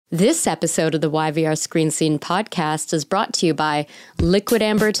This episode of the YVR Screen Scene podcast is brought to you by Liquid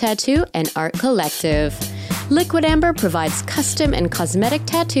Amber Tattoo and Art Collective. Liquid Amber provides custom and cosmetic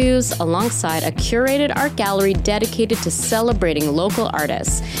tattoos alongside a curated art gallery dedicated to celebrating local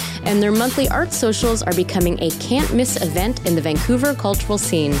artists. And their monthly art socials are becoming a can't-miss event in the Vancouver cultural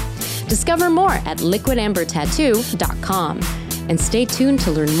scene. Discover more at liquidambertattoo.com. And stay tuned to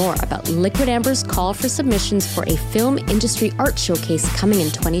learn more about Liquid Amber's call for submissions for a film industry art showcase coming in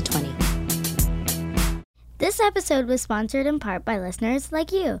 2020. This episode was sponsored in part by listeners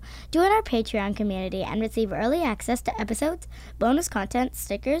like you. Join our Patreon community and receive early access to episodes, bonus content,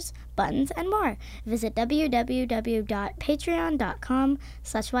 stickers, buttons, and more. Visit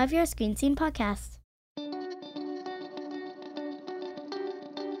www.patreon.com/YVR Screen Scene Podcast.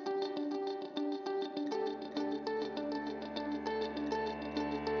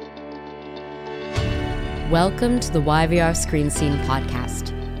 Welcome to the YVR Screen Scene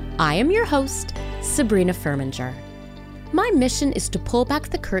podcast. I am your host, Sabrina Furminger. My mission is to pull back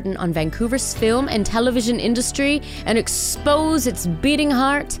the curtain on Vancouver's film and television industry and expose its beating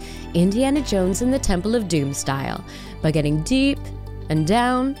heart, Indiana Jones and the Temple of Doom style, by getting deep and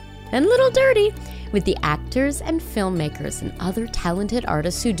down and a little dirty with the actors and filmmakers and other talented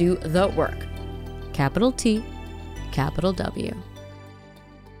artists who do the work. Capital T, capital W.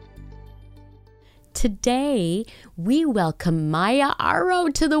 Today, we welcome Maja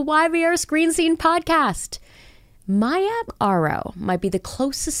Aro to the YVR Screen Scene podcast. Maja Aro might be the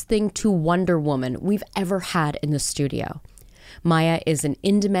closest thing to Wonder Woman we've ever had in the studio. Maja is an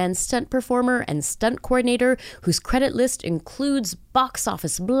in-demand stunt performer and stunt coordinator whose credit list includes box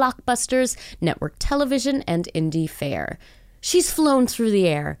office blockbusters, network television, and indie fare. She's flown through the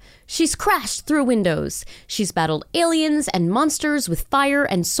air. She's crashed through windows. She's battled aliens and monsters with fire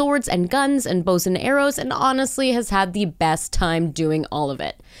and swords and guns and bows and arrows, and honestly has had the best time doing all of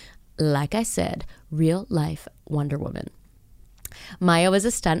it. Like I said, real life Wonder Woman. Maja was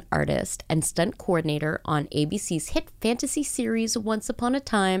a stunt artist and stunt coordinator on ABC's hit fantasy series Once Upon a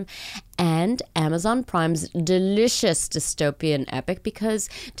Time and Amazon Prime's delicious dystopian epic, because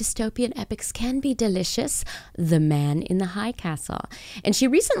dystopian epics can be delicious, The Man in the High Castle. And she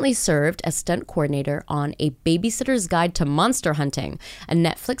recently served as stunt coordinator on A Babysitter's Guide to Monster Hunting, a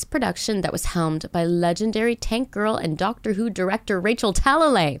Netflix production that was helmed by legendary Tank Girl and Doctor Who director Rachel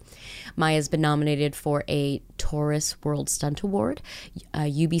Talalay. Maja's been nominated for a Taurus World Stunt Award,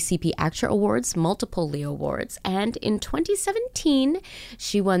 UBCP Actor Awards, multiple Leo Awards, and in 2017,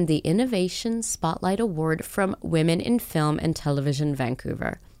 she won the Innovation Spotlight Award from Women in Film and Television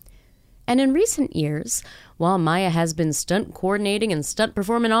Vancouver. And in recent years, while Maja has been stunt coordinating and stunt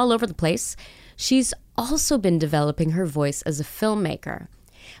performing all over the place, she's also been developing her voice as a filmmaker.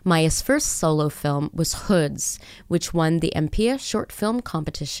 Maja's first solo film was Hoods, which won the MPA Short Film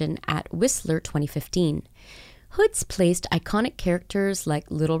Competition at Whistler 2015. Hoods placed iconic characters like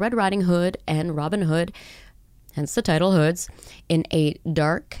Little Red Riding Hood and Robin Hood, hence the title Hoods, in a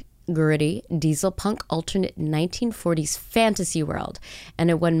dark, gritty, diesel punk alternate 1940s fantasy world, and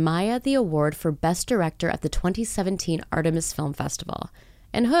it won Maja the award for Best Director at the 2017 Artemis Film Festival.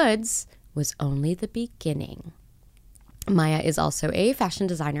 And Hoods was only the beginning. Maja is also a fashion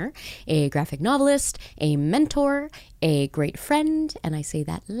designer, a graphic novelist, a mentor, a great friend, and I say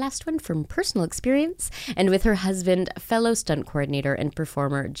that last one from personal experience, and with her husband, fellow stunt coordinator and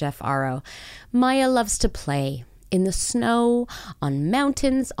performer Jeff Aro. Maja loves to play in the snow, on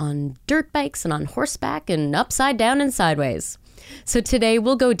mountains, on dirt bikes, and on horseback, and upside down and sideways. So today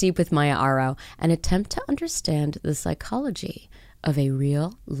we'll go deep with Maja Aro and attempt to understand the psychology of a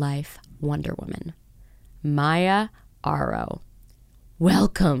real-life Wonder Woman. Maja Aro,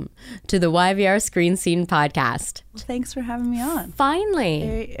 welcome to the YVR Screen Scene podcast. Well, thanks for having me on.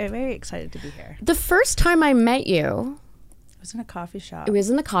 Finally. Very excited to be here. The first time I met you, it was in a coffee shop. It was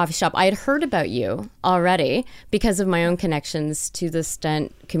in the coffee shop. I had heard about you already because of my own connections to the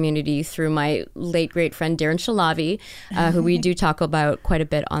stunt community through my late great friend Darren Shalavi, who we do talk about quite a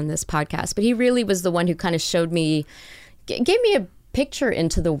bit on this podcast. But he really was the one who kind of showed me, gave me a picture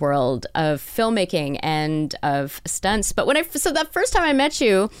into the world of filmmaking and of stunts. But so that first time I met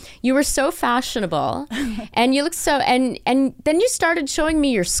you, you were so fashionable and you looked so, and then you started showing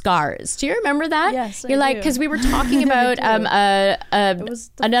me your scars. Do you remember that? Yes, You're like, because we were talking about a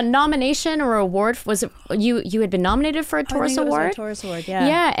nomination or award. Was it you had been nominated for a Taurus Award? It was a Taurus Award, yeah.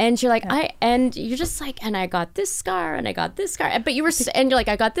 Yeah, and you're like, and you're just like, and I got this scar and I got this scar, but you were, and you're like,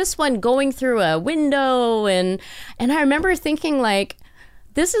 I got this one going through a window, and I remember thinking like,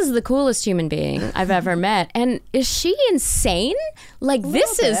 this is the coolest human being I've ever met. And is she insane? Like,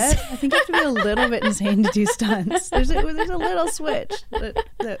 this is... I think you have to be a little bit insane to do stunts. There's a little switch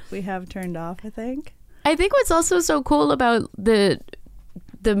that we have turned off, I think. I think what's also so cool about the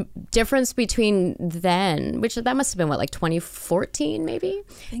difference between then, which that must have been, what, like 2014 maybe?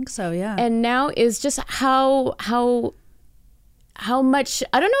 I think so, yeah. And now is just how much,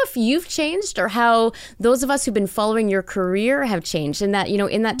 I don't know if you've changed or how those of us who've been following your career have changed, in that, you know,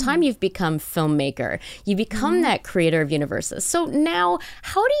 in that time you've become filmmaker, you become that creator of universes. So now,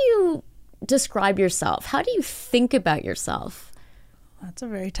 how do you describe yourself? How do you think about yourself? That's a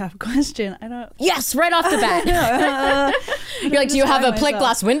very tough question. I don't... Yes, right off the bat. You're like, do you have a plate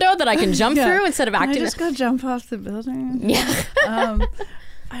glass window that I can jump through instead of acting? I just go jump off the building. Yeah.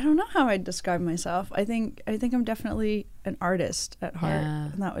 I don't know how I'd describe myself. I think I'm definitely an artist at heart. Yeah.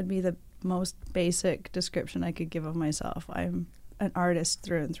 And that would be the most basic description I could give of myself. I'm an artist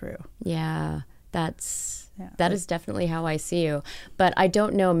through and through. Yeah, that is definitely how I see you. But I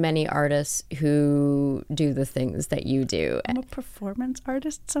don't know many artists who do the things that you do. I'm a performance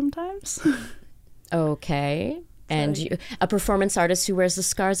artist sometimes. Okay. And you, a performance artist who wears the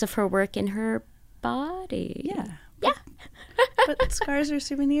scars of her work in her body. Yeah. Yeah. But scars are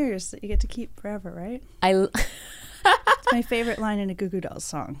souvenirs that you get to keep forever, right? It's my favorite line in a Goo Goo Dolls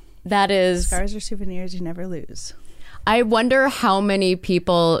song. That is... Scars are souvenirs you never lose. I wonder how many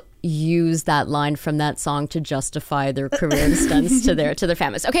people use that line from that song to justify their career and stunts to their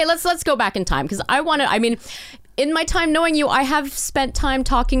families. Okay, let's go back in time, because in my time knowing you, I have spent time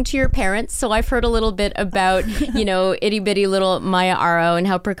talking to your parents, so I've heard a little bit about, you know, itty bitty little Maja Aro and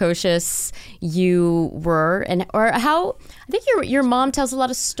how precocious you were, or how I think your mom tells a lot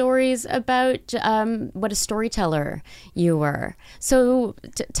of stories about what a storyteller you were. So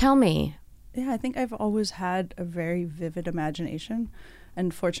tell me. Yeah, I think I've always had a very vivid imagination,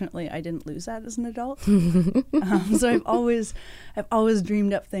 and fortunately, I didn't lose that as an adult. So I've always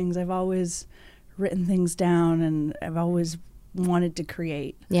dreamed up things. I've always written things down, and I've always wanted to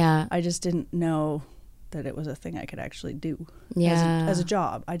create. Yeah. I just didn't know that it was a thing I could actually do as a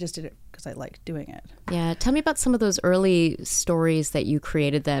job. I just did it because I liked doing it. Yeah. Tell me about some of those early stories that you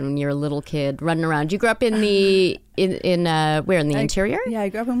created then when you were a little kid running around. You grew up in the where, in the interior? Yeah, I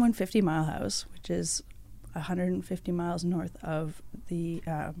grew up in 150 Mile House, which is 150 miles north of the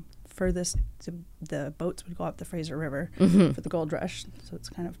furthest. The boats would go up the Fraser River for the gold rush, so it's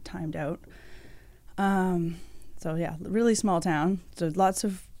kind of timed out. So yeah, really small town. So lots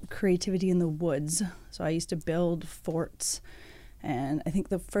of creativity in the woods. So I used to build forts, and I think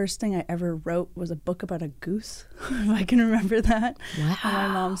the first thing I ever wrote was a book about a goose, if I can remember that. Wow. And my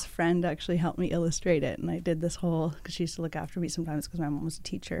mom's friend actually helped me illustrate it, and I did this whole, because she used to look after me sometimes because my mom was a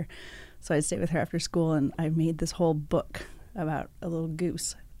teacher. So I'd stay with her after school, and I made this whole book about a little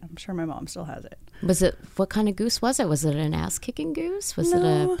goose. I'm sure my mom still has it. What kind of goose was it? Was it an ass-kicking goose? Was it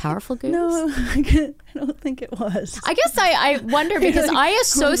a powerful goose? No, I don't think it was. I guess I wonder, because I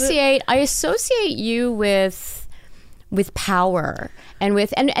associate you with power and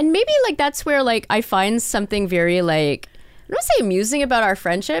maybe like that's where like I find something very like, I don't want to say amusing about our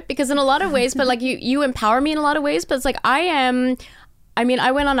friendship, because in a lot of ways, but like you empower me in a lot of ways, but it's like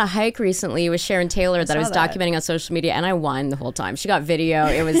I went on a hike recently with Sharon Taylor that I was documenting on social media, and I whined the whole time. She got video.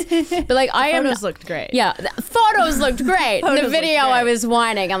 It was, but like photos looked great. Yeah, the photos looked great. The video, I was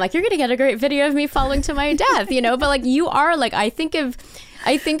whining. I'm like, you're gonna get a great video of me falling to my death, you know. But like you are, like I think of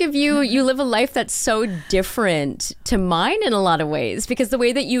you. You live a life that's so different to mine in a lot of ways, because the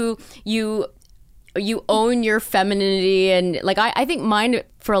way that you own your femininity, and like I think mine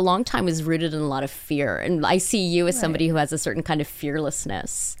for a long time was rooted in a lot of fear, and I see you as somebody who has a certain kind of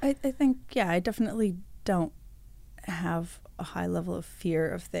fearlessness. I think I definitely don't have a high level of fear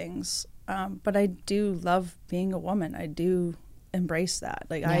of things, but I do love being a woman. I do embrace that.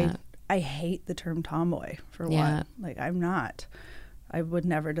 Like I hate the term tomboy for one. Like I would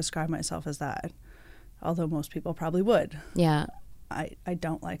never describe myself as that, although most people probably would. Yeah. I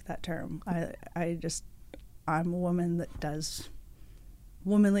don't like that term. I'm a woman that does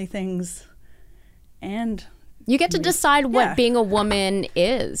womanly things, and you get to decide what being a woman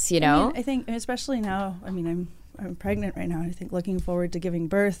is, you know? I think especially now, I'm pregnant right now. I think looking forward to giving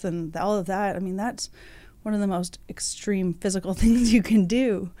birth and all of that. I mean, that's one of the most extreme physical things you can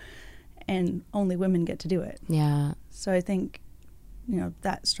do, and only women get to do it. Yeah. So I think,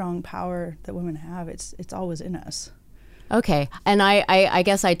 that strong power that women have, it's always in us. Okay. And I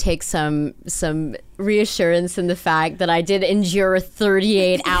guess I take some reassurance in the fact that I did endure a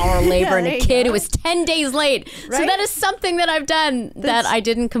 38-hour labor and a kid who was 10 days late. Right? So that is something that I've done that I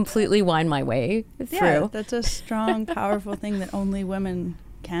didn't completely wind my way through. Yeah, that's a strong, powerful thing that only women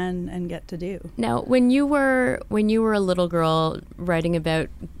can and get to do. Now, when you were a little girl writing about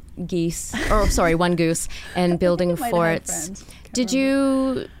one goose and building forts, did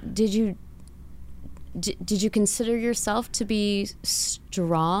you consider yourself to be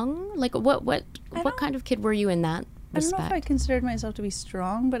strong? Like what kind of kid were you in that respect? I don't know if I considered myself to be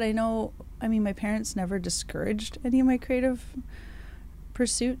strong, but my parents never discouraged any of my creative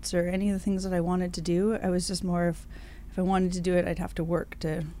pursuits or any of the things that I wanted to do. I was just more of, if I wanted to do it, I'd have to work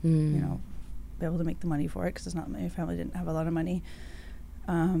to, be able to make the money for it, because my family didn't have a lot of money.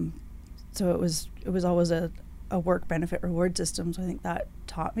 So it was always a work benefit reward system. So I think that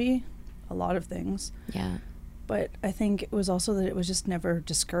taught me a lot of things. Yeah. But I think it was also that it was just never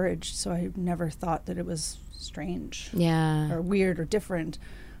discouraged. So I never thought that it was strange. Yeah. Or weird or different.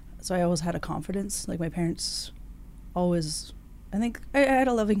 So I always had a confidence. Like my parents always, I think I had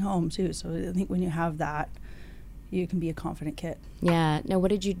a loving home too. So I think when you have that, you can be a confident kid. Yeah. Now, what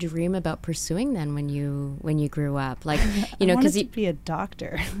did you dream about pursuing then when you grew up? Like, I wanted to be a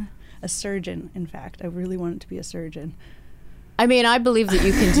doctor, a surgeon. In fact, I really wanted to be a surgeon. I mean, I believe that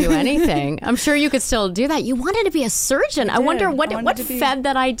you can do anything. I'm sure you could still do that. You wanted to be a surgein. I wonder what fed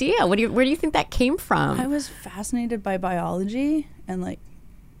that idea. Where do you think that came from? I was fascinated by biology and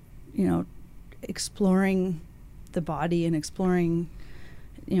exploring the body and exploring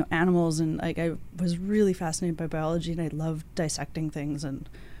animals, and I was really fascinated by biology, and I loved dissecting things. And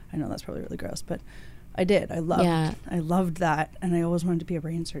I know that's probably really gross, but I did. I loved that, and I always wanted to be a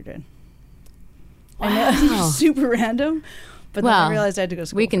brain surgeon. Wow. I know, super random, but then I realized I had to go to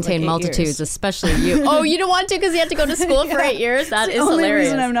school. We contain multitudes, especially you. Oh, you don't want to because you had to go to school for 8 years? That is hilarious. The only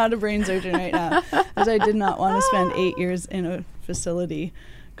reason I'm not a brain surgeon right now is I did not want to spend 8 years in a facility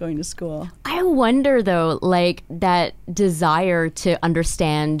going to school. I wonder though, like that desire to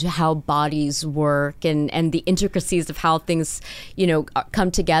understand how bodies work and the intricacies of how things, come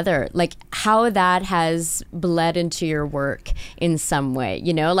together, like how that has bled into your work in some way,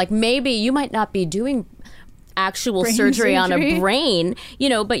 like maybe you might not be doing actual surgery on a brain,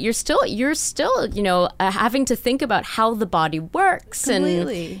 but you're still, having to think about how the body works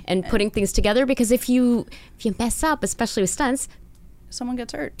and putting things together, because if you mess up, especially with stunts, someone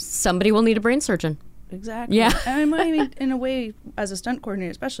gets hurt. Somebody will need a brain surgeon. Exactly. Yeah. I mean, in a way, as a stunt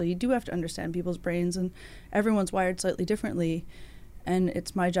coordinator especially, you do have to understand people's brains, and everyone's wired slightly differently. And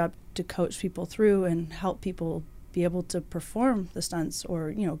it's my job to coach people through and help people be able to perform the stunts,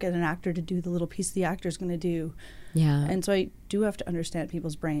 or, get an actor to do the little piece the actor's going to do. Yeah. And so I do have to understand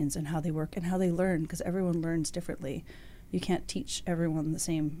people's brains and how they work and how they learn, because everyone learns differently. You can't teach everyone in the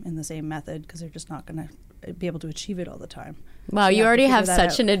same method, because they're just not going to be able to achieve it all the time. Wow, you already have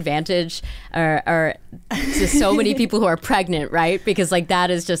such an advantage to so many people who are pregnant, right? Because like that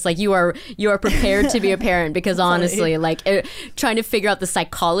is just like you are prepared to be a parent, because honestly, like trying to figure out the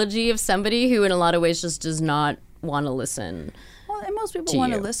psychology of somebody who in a lot of ways just does not want to listen. Well, and most people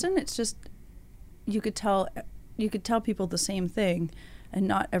want to listen. It's just you could tell people the same thing, and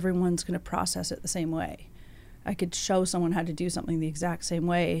not everyone's going to process it the same way. I could show someone how to do something the exact same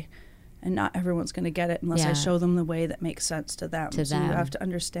way, and not everyone's going to get it unless I show them the way that makes sense to them. So you have to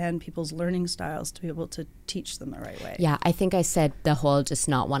understand people's learning styles to be able to teach them the right way. Yeah, I think I said the whole just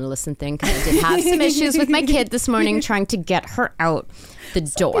not want to listen thing, because I did have some issues with my kid this morning trying to get her out the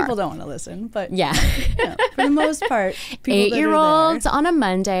door. People don't want to listen, but for the most part, people 8-year-olds on a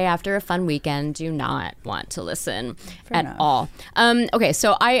Monday after a fun weekend do not want to listen at all. Okay,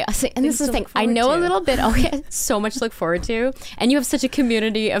 so this is the thing. I know a little bit. Okay, so much to look forward to, and you have such a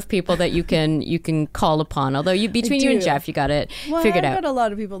community of people that you can call upon. Although between you and Jeff, you got it figured out. I've got a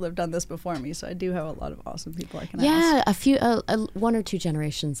lot of people that have done this before me, so I do have a lot of awesome people I can ask. Yeah, a few, one or two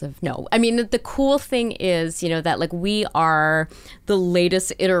generations of no. I mean, the cool thing is, that like we are the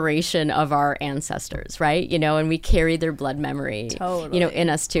latest iteration of our ancestors, right? And we carry their blood memory, in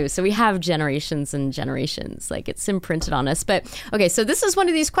us too. So we have generations and generations, like it's imprinted on us. But okay, so this is one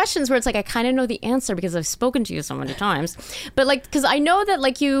of these questions where it's like I kind of know the answer because I've spoken to you so many times. But like, because I know that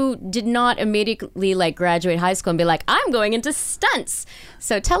like you did not immediately like graduate high school and be like, I'm going into stunts.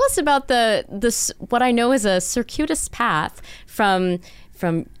 So tell us about this what I know is a circuitous path from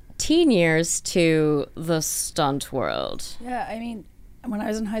teen years to the stunt world. Yeah, I mean, when I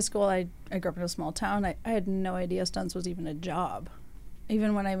was in high school, I grew up in a small town. I had no idea stunts was even a job.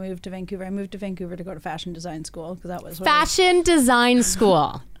 Even when I moved to Vancouver to go to fashion design school, because that was design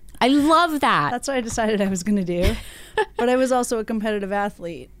school. I love that. That's what I decided I was going to do. But I was also a competitive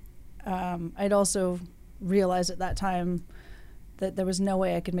athlete. I'd also realized at that time that there was no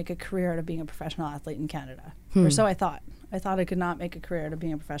way I could make a career out of being a professional athlete in Canada. Or so I thought. I thought I could not make a career out of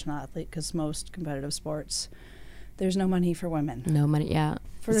being a professional athlete because most competitive sports, there's no money for women. No money, yeah.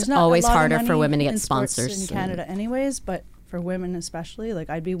 There's It's not always a lot of harder for money women to in get sports sponsors. in Canada anyways, but for women especially, like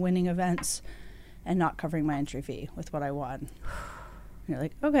I'd be winning events and not covering my entry fee with what I won. You're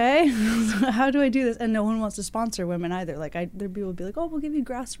like, okay, how do I do this? And no one wants to sponsor women either. Like there people would be like, oh, we'll give you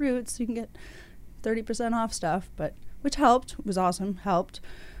grassroots, you can get 30% off stuff, but which helped, was awesome, helped,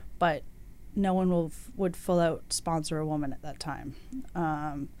 but no one would full out sponsor a woman at that time.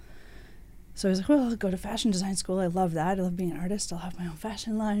 So I was like, well, I'll go to fashion design school. I love that. I love being an artist. I'll have my own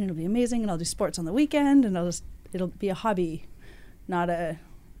fashion line. It'll be amazing, and I'll do sports on the weekend, and it'll be a hobby, not a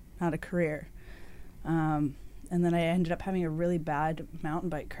career. And then I ended up having a really bad mountain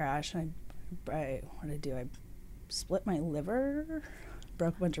bike crash. And what did I do? I split my liver,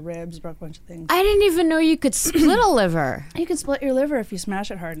 broke a bunch of ribs, broke a bunch of things. I didn't even know you could split a liver. You can split your liver if you smash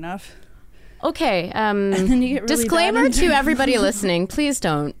it hard enough. Okay. And then you get really disclaimer bad to everybody listening: please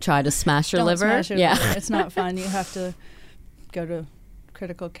don't try to smash your Don't liver. smash your liver. It's not fun. You have to go to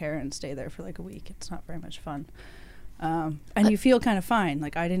critical care and stay there for like a week. It's not very much fun. And you feel kind of fine.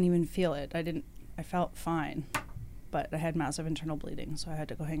 Like I didn't even feel it. I felt fine, but I had massive internal bleeding, so I had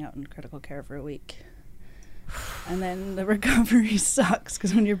to go hang out in critical care for a week. And then the recovery sucks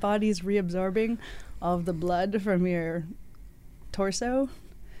because when your body's reabsorbing all of the blood from your torso,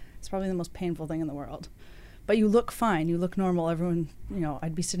 it's probably the most painful thing in the world. But you look fine. You look normal. Everyone,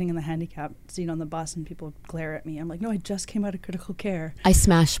 I'd be sitting in the handicap seat on the bus and people would glare at me. I'm like, no, I just came out of critical care. I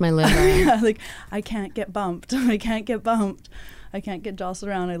smashed my liver. Yeah, like, I can't get bumped. I can't get bumped. I can't get jostled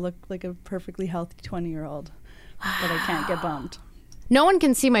around. I look like a perfectly healthy 20-year-old, but I can't get bumped. No one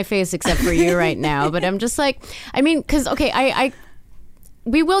can see my face except for you right now, but I'm just like, I mean, because, okay,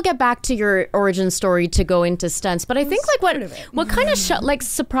 we will get back to your origin story to go into stunts, but I think like what kind of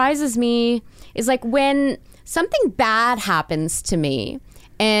surprises me is like when something bad happens to me,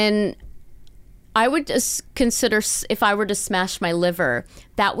 and I would just consider if I were to smash my liver,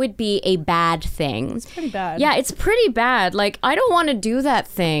 that would be a bad thing. It's pretty bad. Yeah, it's pretty bad. Like, I don't want to do that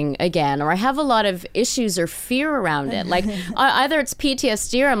thing again, or I have a lot of issues or fear around it. Like, either it's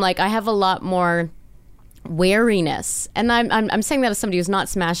PTSD or I'm like, I have a lot more wariness. And I'm saying that as somebody who's not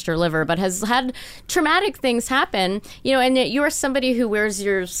smashed her liver, but has had traumatic things happen, and yet you're somebody who wears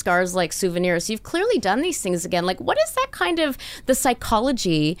your scars like souvenirs. You've clearly done these things again. Like, what is that kind of the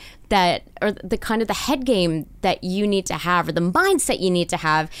psychology or the kind of the head game that you need to have, or the mindset you need to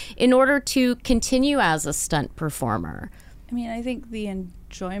have in order to continue as a stunt performer? I mean, I think the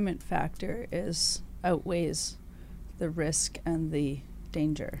enjoyment factor outweighs the risk and the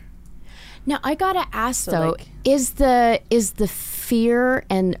danger. Now I gotta ask though, is the fear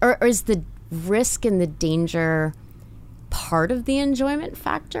or is the risk and the danger part of the enjoyment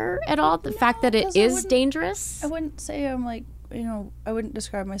factor at all? The fact that it is dangerous? I wouldn't say I'm like, I wouldn't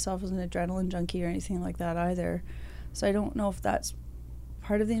describe myself as an adrenaline junkie or anything like that either. So I don't know if that's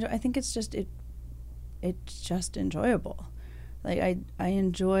part of the I think it's just it's just enjoyable. Like I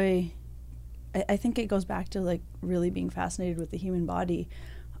enjoy. I think it goes back to like really being fascinated with the human body.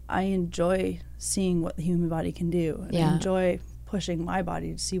 I enjoy seeing what the human body can do. And I enjoy pushing my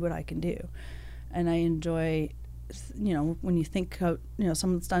body to see what I can do. And I enjoy, when you think out,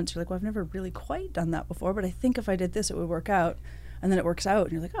 some of the stunts, you're like, well, I've never really quite done that before, but I think if I did this, it would work out. And then it works out,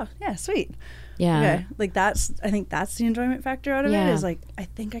 and you're like, oh, yeah, sweet. Yeah. Okay. Like I think that's the enjoyment factor out of it, is like, I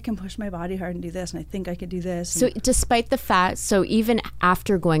think I can push my body hard and do this, and I think I could do this. So despite the fact, even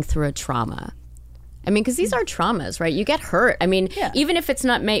after going through a trauma, I mean, because these are traumas, right? You get hurt. I mean, even if it's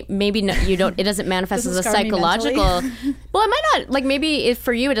not you don't. It doesn't manifest as a psychological. Well, it might not. Like maybe if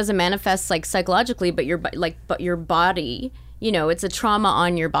for you it doesn't manifest like psychologically, but your body, it's a trauma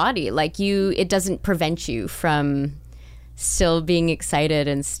on your body. Like it doesn't prevent you from still being excited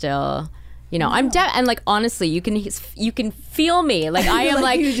and still. I'm and like honestly, you can feel me. Like I am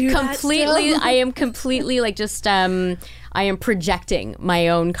like completely. I am completely like just. I am projecting my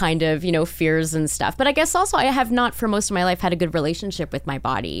own kind of, fears and stuff. But I guess also I have not for most of my life had a good relationship with my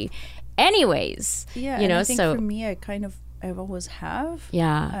body anyways. Yeah, and I think for me, I always have.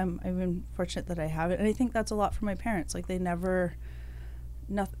 Yeah. I've been fortunate that I have it. And I think that's a lot from my parents. Like they never,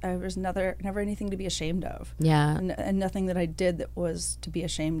 there was never anything to be ashamed of. Yeah. And nothing that I did that was to be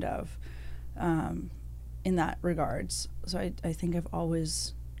ashamed of in that regards. So I think I've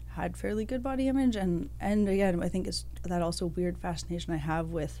always had fairly good body image, and again I think it's that also weird fascination I have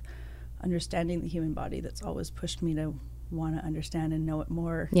with understanding the human body that's always pushed me to want to understand and know it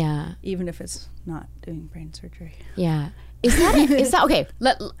more. Yeah. Even if it's not doing brain surgery. Yeah. Is that okay?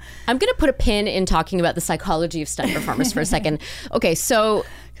 I'm going to put a pin in talking about the psychology of stunt performers for a second. Okay, so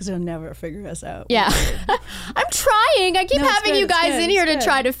because they'll never figure us out. Yeah. I'm trying. I keep having you guys in here to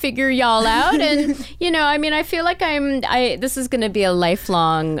try to figure y'all out. And, I mean, I feel like this is going to be a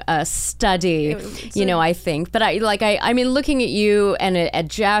lifelong study, I think. But I mean, looking at you and at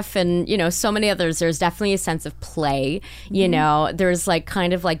Jeff and, so many others, there's definitely a sense of play. There's like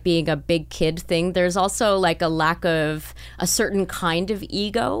kind of like being a big kid thing. There's also like a lack of a certain kind of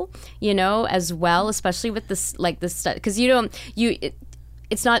ego, as well, especially with this, like this, because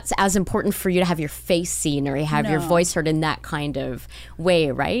it's not as important for you to have your face seen or have your voice heard in that kind of way,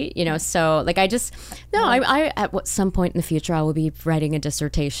 right? So like I at some point in the future I will be writing a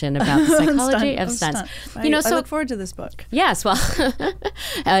dissertation about the psychology of stunts. I look forward to this book. Yes, well,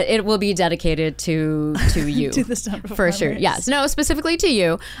 it will be dedicated to you to the stunt for sure. Yes, no, specifically to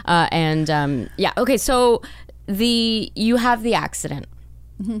you. Okay. So you have the accident,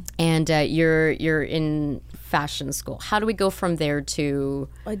 and you're in fashion school. How do we go from there to?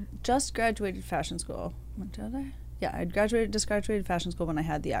 I just graduated fashion school. Did I? Yeah, I just graduated fashion school when I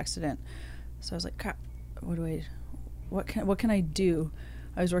had the accident. So I was like, crap, what can I do?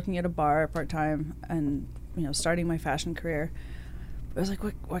 I was working at a bar part-time and, starting my fashion career. I was like,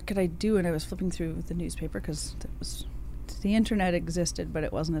 what could I do? And I was flipping through the newspaper because the internet existed, but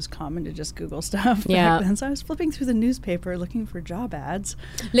it wasn't as common to just Google stuff back then. So I was flipping through the newspaper looking for job ads.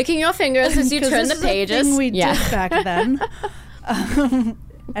 Licking your fingers as you turn the pages. Thing we did back then.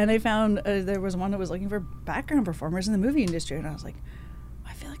 And I found there was one that was looking for background performers in the movie industry. And I was like,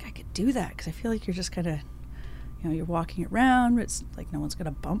 I feel like I could do that because I feel like you're just kind of, you're walking around. It's like no one's going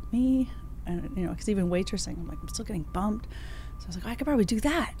to bump me. And, because even waitressing, I'm like, I'm still getting bumped. So I was like, I could probably do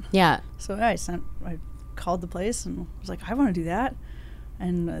that. Yeah. So I called the place and was like, I want to do that.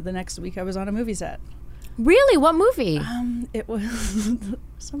 And the next week I was on a movie set. Really? What movie? It was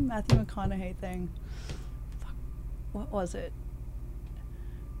some Matthew McConaughey thing. Fuck. What was it?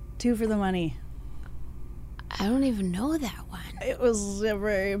 2 for the Money. I don't even know that one. It was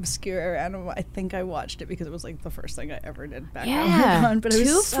very obscure, and I think I watched it because it was like the first thing I ever did back on. But I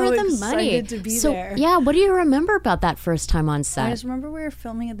was so excited to be there. Yeah, what do you remember about that first time on set? I just remember we were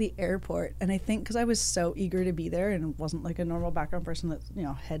filming at the airport, and I think because I was so eager to be there and wasn't like a normal background person that's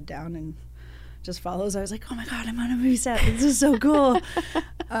head down and just follows, I was like, oh my god, I'm on a movie set, this is so cool.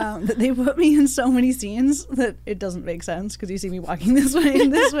 That they put me in so many scenes that it doesn't make sense because you see me walking this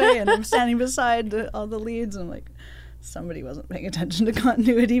way and I'm standing beside all the leads, and I'm like, somebody wasn't paying attention to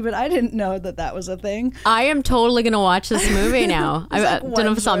continuity, but I didn't know that was a thing. I am totally gonna watch this movie now. I don't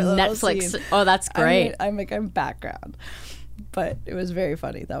know if it's on Netflix. Scene. Oh, that's great. I'm background, but it was very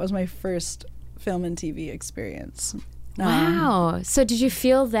funny. That was my first film and TV experience. Wow. So did you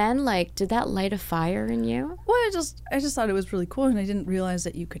feel then, like, did that light a fire in you? Well, I just thought it was really cool, and I didn't realize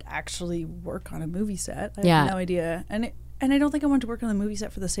that you could actually work on a movie set. I had no idea. And I don't think I wanted to work on a movie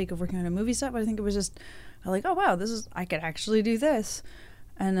set for the sake of working on a movie set, but I think it was just like, oh wow, I could actually do this.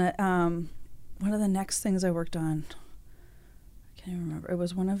 And one of the next things I worked on, I can't even remember. It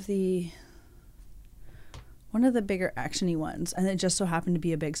was one of the bigger actiony ones, and it just so happened to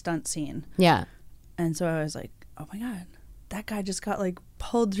be a big stunt scene. Yeah. And so I was like, oh my god, that guy just got like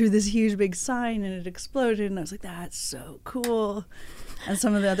pulled through this huge big sign and it exploded, and I was like, that's so cool. And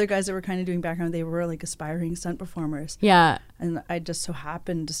some of the other guys that were kind of doing background, they were like aspiring stunt performers. Yeah. And I just so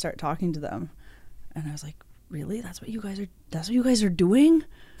happened to start talking to them, and I was like, really? That's what you guys are doing?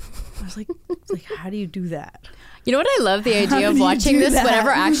 I was like, how do you do that? You know what I love the idea of watching this whatever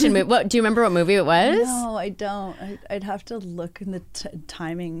action movie. What do you remember what movie it was? No, I don't. I'd have to look in the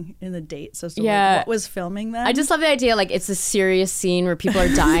timing in the dates as to like what was filming then. I just love the idea like it's a serious scene where people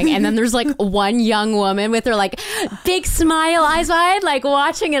are dying and then there's like one young woman with her like big smile, eyes wide, like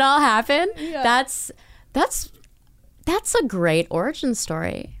watching it all happen. Yeah. That's a great origin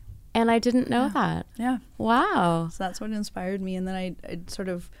story. And I didn't know that. Yeah. Wow. So that's what inspired me. And then I sort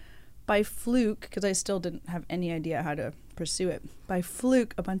of, by fluke, because I still didn't have any idea how to pursue it, by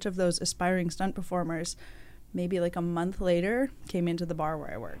fluke, a bunch of those aspiring stunt performers, maybe like a month later, came into the bar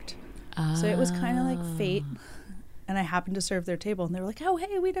where I worked. So it was kind of like fate. And I happened to serve their table. And they were like, oh,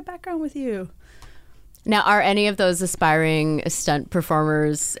 hey, we did background with you. Now, are any of those aspiring stunt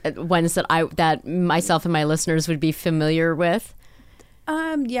performers ones that myself and my listeners would be familiar with?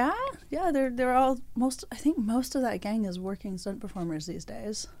 They're all I think most of that gang is working stunt performers these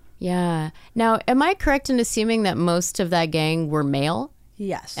days. Yeah. Now, am I correct in assuming that most of that gang were male?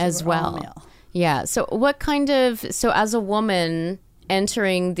 Yes. As well. All male. Yeah. So as a woman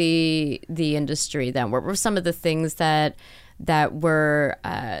entering the industry then? What were some of the things that were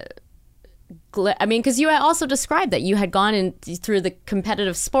I mean, because you also described that you had gone in through the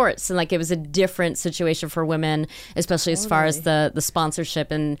competitive sports, and like it was a different situation for women, especially as far as the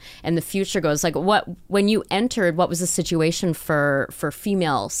sponsorship and the future goes. Like, when you entered, what was the situation for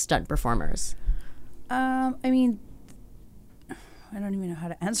female stunt performers? I mean, I don't even know how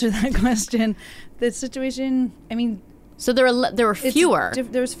to answer that question. The situation, I mean, so there were fewer.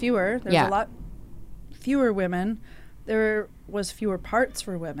 There was fewer. There was a lot fewer women. There was fewer parts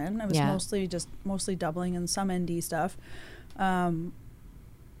for women. It was mostly doubling and some ND stuff.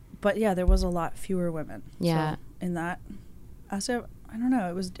 But yeah, there was a lot fewer women. Yeah. So in that, so I don't know.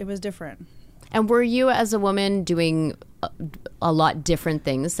 It was different. And were you as a woman doing a lot different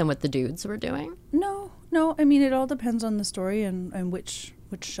things than what the dudes were doing? No. I mean, it all depends on the story and which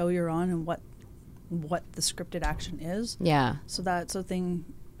show you're on and what the scripted action is. Yeah. So that's a thing.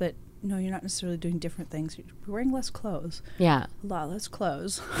 But no, you're not necessarily doing different things. You're wearing less clothes. Yeah. A lot less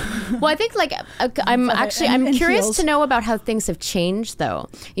clothes. Well, I think I'm curious to know about how things have changed though,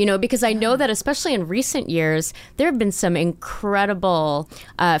 because I know that especially in recent years, there have been some incredible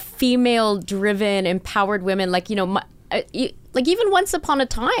female driven, empowered women, like even Once Upon a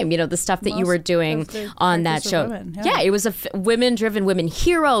Time, the stuff that you were doing on that show. Women, it was women-driven, women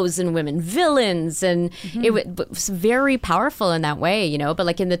heroes and women villains, and it was very powerful in that way, But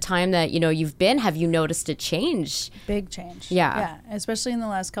like in the time that you've been, have you noticed a change? Big change. Yeah, especially in the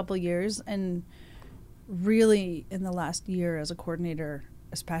last couple of years, and really in the last year as a coordinator,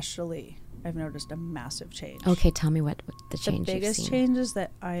 especially. I've noticed a massive change. Okay, tell me what the change. The biggest change is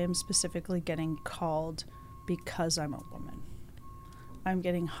that I am specifically getting called because I'm a woman. I'm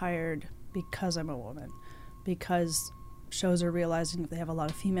getting hired because I'm a woman, because shows are realizing if they have a lot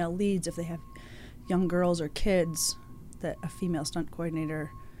of female leads, if they have young girls or kids, that a female stunt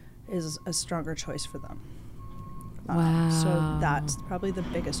coordinator is a stronger choice for them. Wow. So that's probably the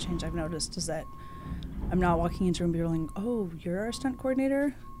biggest change I've noticed, is that I'm not walking into a room and being like, oh, you're our stunt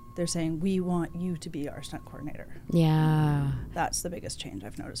coordinator? They're saying, we want you to be our stunt coordinator. Yeah. That's the biggest change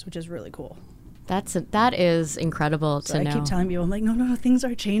I've noticed, which is really cool. That is incredible to know. I keep telling people, I'm like, no, things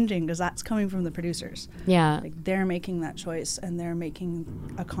are changing, because that's coming from the producers. Yeah. Like, they're making that choice, and they're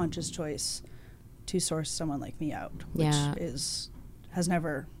making a conscious choice to source someone like me out, which has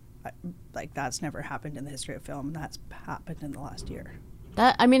never, that's never happened in the history of film. That's happened in the last year.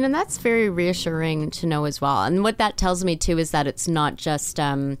 And that's very reassuring to know as well. And what that tells me too is that it's not just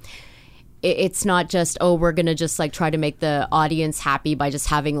we're gonna just like try to make the audience happy by just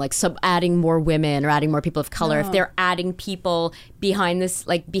having like adding more women or adding more people of color. No. If they're adding people behind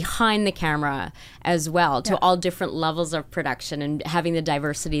the camera as well to all different levels of production and having the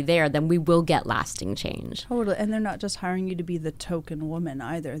diversity there, then we will get lasting change. Totally. And they're not just hiring you to be the token woman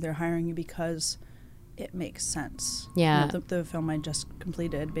either. They're hiring you because it makes sense. Yeah. The film I just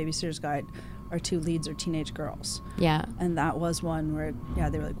completed, Babysitter's Guide, our two leads are teenage girls. Yeah. And that was one where,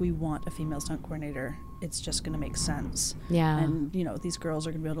 they were like, we want a female stunt coordinator. It's just going to make sense. Yeah. And, these girls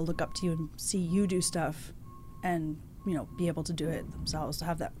are going to be able to look up to you and see you do stuff and, be able to do it themselves, to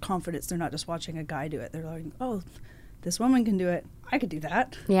have that confidence. They're not just watching a guy do it. They're like, oh, this woman can do it. I could do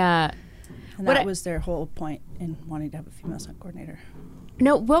that. Yeah. And that was their whole point in wanting to have a female stunt coordinator.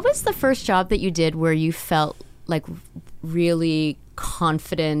 No, what was the first job that you did where you felt like really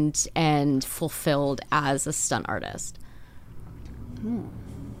confident and fulfilled as a stunt artist? Well,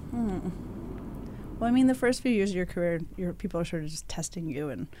 I mean, the first few years of your career, people are sort of just testing you,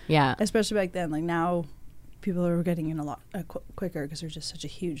 and especially back then. Like now, people are getting in a lot quicker because there's just such a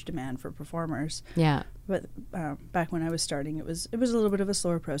huge demand for performers. Yeah. But back when I was starting, it was a little bit of a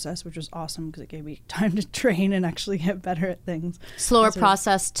slower process, which was awesome because it gave me time to train and actually get better at things. Slower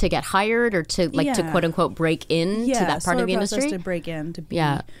process to get hired, or to to quote unquote break into that part of the industry? Yeah, slower process to break in, to be,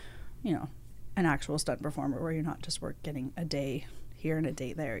 an actual stunt performer, where you're not just getting a day here and a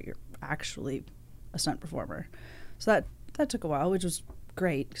day there. You're actually a stunt performer. So that took a while, which was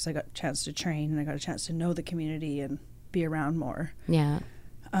great because I got a chance to train and I got a chance to know the community and be around more. Yeah.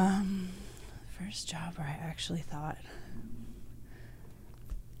 First job where I actually thought,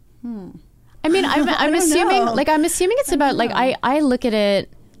 I mean, I'm assuming know. I'm assuming it's about I look at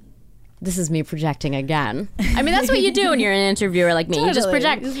it. This is me projecting again. I mean, that's what you do when you're an interviewer like me. Totally. You just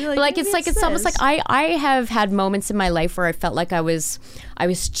project. It's almost like I have had moments in my life where I felt like I was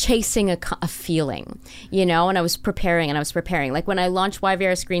chasing a feeling, and I was preparing. Like when I launched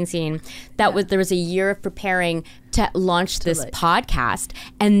YVR Screen Scene, there was a year of preparing to launch this podcast,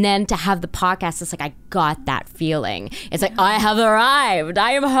 and then to have the podcast, it's like I got that feeling. It's like I have arrived.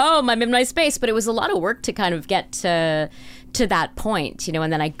 I am home. I'm in my space. But it was a lot of work to kind of get to to that point, you know,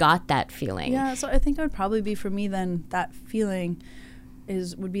 and then I got that feeling. Yeah, so I think it would probably be for me then, that feeling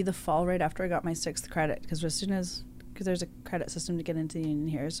would be the fall right after I got my 6th credit, because there's a credit system to get into the union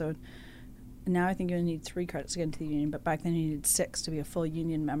here, so now I think you need 3 credits to get into the union, but back then you needed 6 to be a full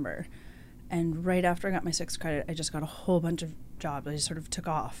union member. And right after I got my 6th credit, I just got a whole bunch of jobs. I just sort of took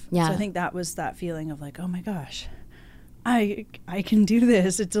off. Yeah. So I think that was that feeling of like, oh my gosh, I can do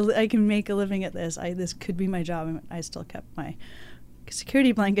this. I can make a living at this. This could be my job. And I still kept my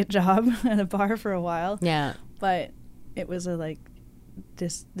security blanket job at a bar for a while. Yeah. But it was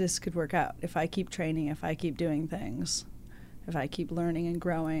this could work out. If I keep training, if I keep doing things, if I keep learning and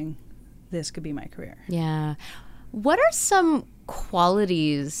growing, this could be my career. Yeah. What are some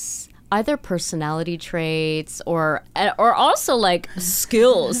qualities, either personality traits or also like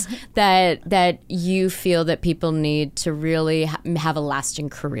skills that you feel that people need to really have a lasting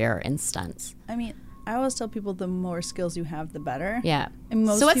career in stunts? I mean, I always tell people the more skills you have, the better. Yeah. And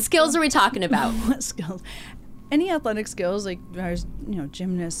So what skills are we talking about? What skills? Any athletic skills, like there's,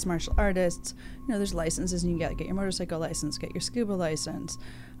 gymnasts, martial artists, there's licenses, and you get your motorcycle license, get your scuba license,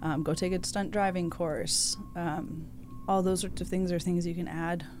 go take a stunt driving course. All those sorts of things are things you can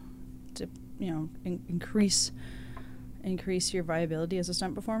add to, increase your viability as a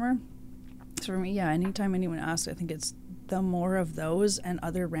stunt performer. So for me, yeah, anytime anyone asks, I think it's the more of those and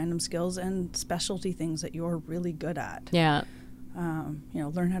other random skills and specialty things that you're really good at. Yeah.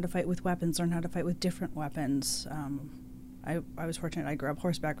 Learn how to fight with weapons, learn how to fight with different weapons. I was fortunate, I grew up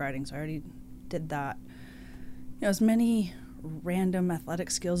horseback riding, so I already did that. As many random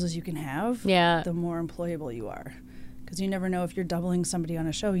athletic skills as you can have, the more employable you are. Because you never know if you're doubling somebody on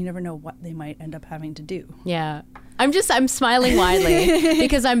a show, you never know what they might end up having to do. Yeah. I'm smiling widely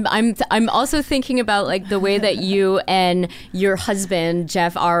because I'm also thinking about like the way that you and your husband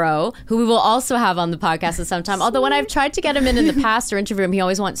Jeff Arrow, who we will also have on the podcast at some time. Although when I've tried to get him in the past or interview him, he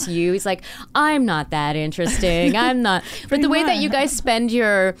always wants you. He's like, I'm not that interesting. I'm not. But the way that you guys spend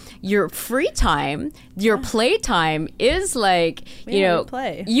your free time, your play time is like,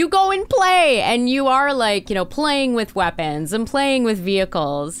 play. You go and play, and you are like, playing with weapons and playing with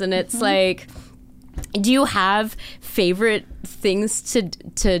vehicles, and it's like. Do you have favorite things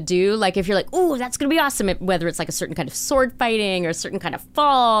to do? Like if you're like, ooh, that's going to be awesome, whether it's like a certain kind of sword fighting or a certain kind of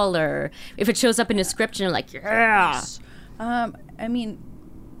fall, or if it shows up in a script and you're like, yeah. I mean,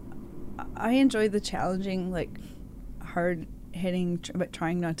 I enjoy the challenging, like hard hitting, but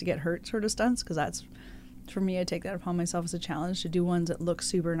trying not to get hurt sort of stunts, because that's, for me, I take that upon myself as a challenge to do ones that look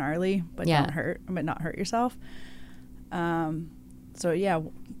super gnarly, but not hurt yourself. So yeah,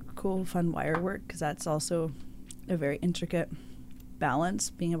 cool, fun wire work, because that's also a very intricate balance,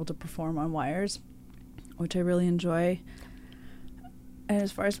 being able to perform on wires, which I really enjoy. And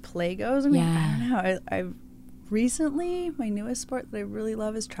as far as play goes, I mean, I don't know. I've recently, my newest sport that I really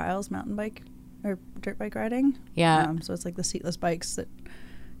love is trials mountain bike or dirt bike riding. Yeah. So it's like the seatless bikes that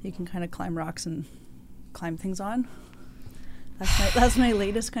you can kind of climb rocks and climb things on. That's my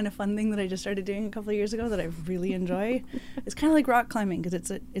latest kind of fun thing that I just started doing a couple of years ago that I really enjoy. It's kind of like rock climbing,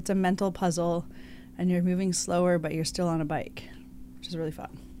 because it's a mental puzzle, and you're moving slower, but you're still on a bike, which is really fun.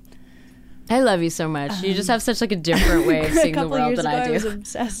 I love you so much. You just have such like a different way of seeing the world than I do. I was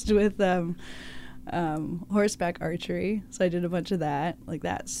obsessed with horseback archery, so I did a bunch of that. Like,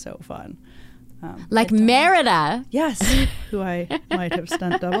 that's so fun. Like Merida. Yes. Who I might have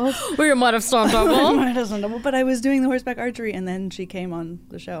stunt doubled. We might have stunt doubled. But I was doing the horseback archery, and then she came on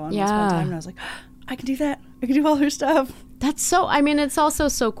the show on this one time, and I was like, I can do that. I can do all her stuff. That's so, I mean, it's also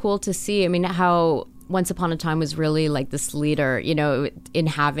so cool to see. I mean, how Once Upon a Time was really like this leader, in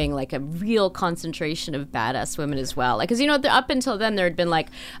having like a real concentration of badass women as well. Like, because, up until then there had been like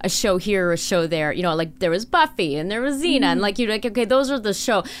a show here or a show there, like there was Buffy and there was Xena, and like you're like, okay, those are the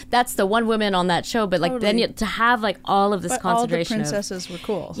show. That's the one woman on that show. But like then to have like all of this concentration. All the princesses were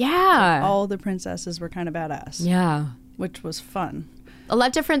cool. Yeah. Like, all the princesses were kind of badass. Yeah. Which was fun. A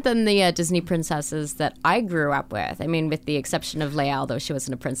lot different than the Disney princesses that I grew up with. I mean, with the exception of Leia, although she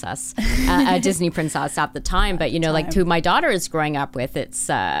wasn't a princess, a Disney princess at the time. But like who my daughter is growing up with, it's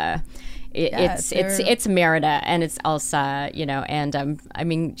Merida and it's Elsa, and I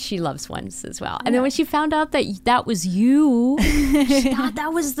mean, she loves ones as well. And then when she found out that was you, she thought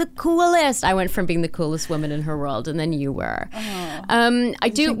that was the coolest. I went from being the coolest woman in her world, and then you were.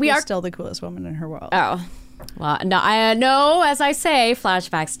 We are still the coolest woman in her world. Oh. Well, no, I know, as I say,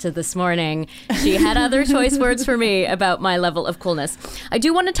 flashbacks to this morning. She had other choice words for me about my level of coolness. We are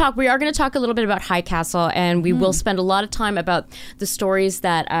going to talk a little bit about High Castle, and we will spend a lot of time about the stories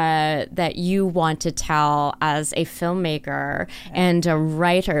that you want to tell as a filmmaker and a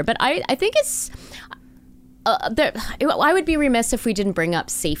writer. But I think I would be remiss if we didn't bring up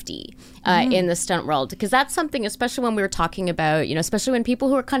safety in the stunt world, because that's something, especially when we were talking about, especially when people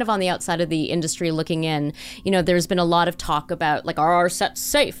who are kind of on the outside of the industry looking in, there's been a lot of talk about like, are our sets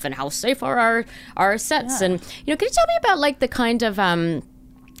safe and how safe are our sets? And, can you tell me about like the kind of,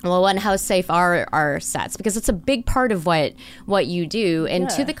 and how safe are our sets? Because it's a big part of what you do, and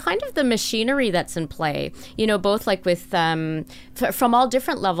to the kind of the machinery that's in play, both like with from all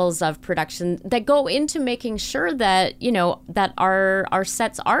different levels of production that go into making sure that that our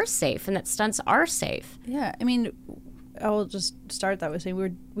sets are safe and that stunts are safe. Yeah, I mean, I will just start that with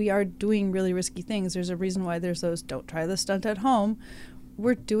saying we are doing really risky things. There's a reason why there's those "don't try the stunt at home."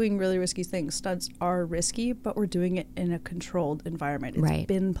 We're doing really risky things. Stunts are risky, but we're doing it in a controlled environment. It's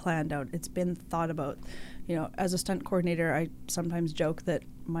been planned out. It's been thought about. As a stunt coordinator, I sometimes joke that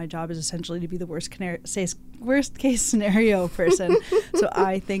my job is essentially to be the worst case scenario person. So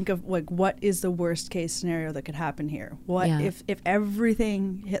I think of like, what is the worst case scenario that could happen here? What if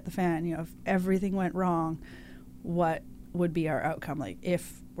everything hit the fan? If everything went wrong, what would be our outcome? Like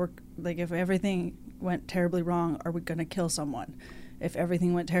if everything went terribly wrong, are we going to kill someone? If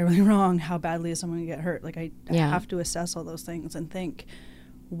everything went terribly wrong, how badly is someone going to get hurt? Like I have to assess all those things and think,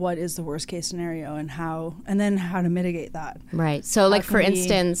 what is the worst case scenario and then how to mitigate that. Right. So like for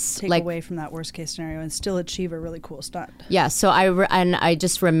instance, take away from that worst case scenario and still achieve a really cool stunt. Yeah. So I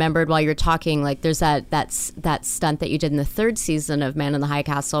just remembered while you're talking, like there's that stunt that you did in the 3rd season of Man in the High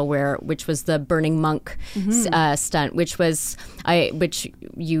Castle, which was the burning monk stunt, which I lit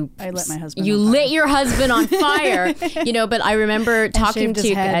my husband. You lit your husband on fire. But I remember talking to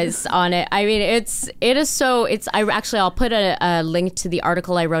you guys on it. I mean, I'll put a link to the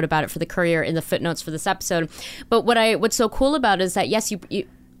article I wrote about it for the Courier in the footnotes for this episode. But what's so cool about it is that yes, you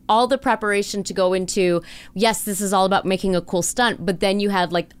all the preparation to go into, yes, this is all about making a cool stunt, but then you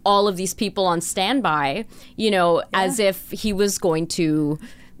had like all of these people on standby, as if he was going to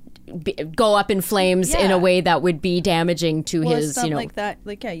go up in flames in a way that would be damaging to his, like that.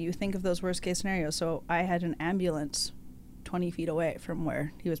 Like, you think of those worst case scenarios. So I had an ambulance 20 feet away from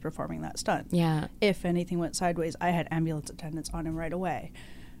where he was performing that stunt. Yeah. If anything went sideways, I had ambulance attendants on him right away.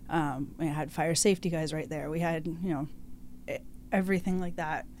 I had fire safety guys right there. We had, everything like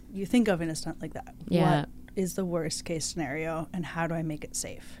that you think of in a stunt like that. Yeah. What is the worst case scenario and how do I make it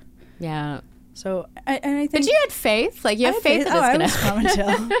safe? Yeah. So, I think... But you had faith? Like, you have faith that it's going to... I was calm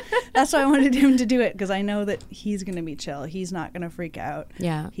and chill. That's why I wanted him to do it, because I know that he's going to be chill. He's not going to freak out.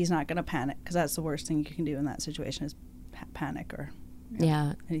 Yeah. He's not going to panic, because that's the worst thing you can do in that situation is panic or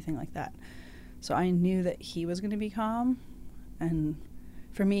anything like that. So I knew that he was going to be calm, and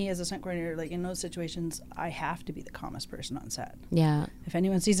for me as a stunt coordinator, like in those situations, I have to be the calmest person on set. Yeah. If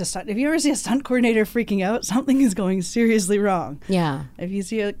anyone sees if you ever see a stunt coordinator freaking out, something is going seriously wrong. Yeah. If you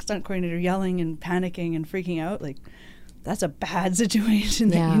see a stunt coordinator yelling and panicking and freaking out, like that's a bad situation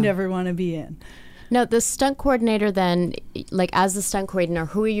that you never want to be in. Now, the stunt coordinator then, like as the stunt coordinator,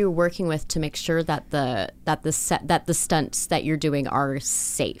 who are you working with to make sure that the stunts that you're doing are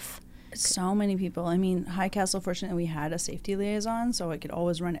safe? So many people. I mean, High Castle, fortunately, we had a safety liaison, so I could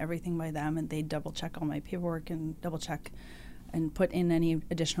always run everything by them, and they'd double check all my paperwork and double check and put in any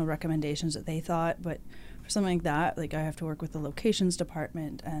additional recommendations that they thought. But for something like that, like I have to work with the locations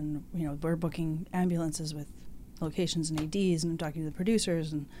department, and we're booking ambulances with locations and ADs, and I'm talking to the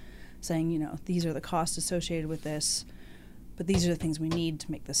producers and saying, these are the costs associated with this, but these are the things we need to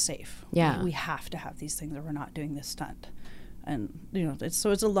make this safe. Yeah. We have to have these things or we're not doing this stunt. And, it's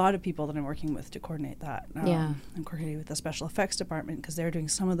a lot of people that I'm working with to coordinate that. I'm coordinating with the special effects department because they're doing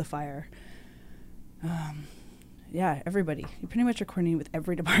some of the fire. Everybody. You pretty much are coordinating with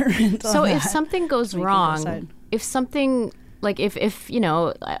every department. So if something goes wrong, if something, like if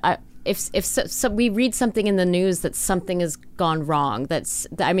we read something in the news that something has gone wrong, there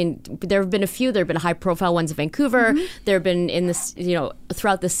have been a few. There have been high profile ones in Vancouver. Mm-hmm. There have been in this,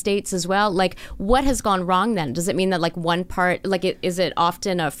 throughout the States as well. Like, what has gone wrong then? Does it mean that like one part, like is it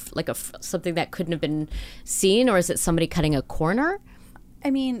often something that couldn't have been seen, or is it somebody cutting a corner? I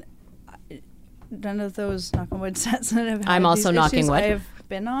mean, none of those knock on wood sets that have had I'm also knocking wood. I've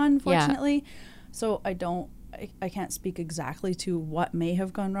been on, fortunately. So I can't speak exactly to what may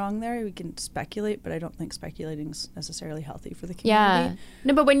have gone wrong there. We can speculate, but I don't think speculating is necessarily healthy for the community. Yeah.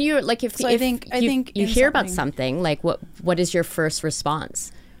 No, but when you're like, I think you hear about something, like what is your first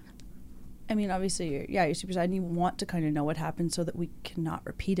response? I mean, obviously, you're super sad and you want to kind of know what happened so that we cannot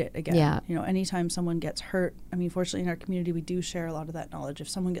repeat it again. Yeah. Anytime someone gets hurt, I mean, fortunately in our community, we do share a lot of that knowledge. If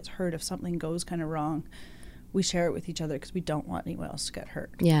someone gets hurt, if something goes kind of wrong, we share it with each other because we don't want anyone else to get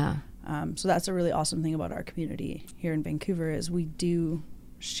hurt. Yeah. So that's a really awesome thing about our community here in Vancouver is we do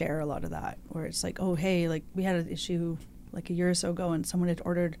share a lot of that, where it's like, oh, hey, like we had an issue like a year or so ago and someone had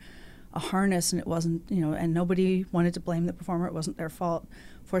ordered a harness and it wasn't, and nobody wanted to blame the performer. It wasn't their fault.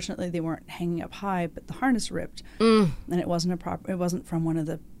 Fortunately, they weren't hanging up high, but the harness ripped, and it wasn't from one of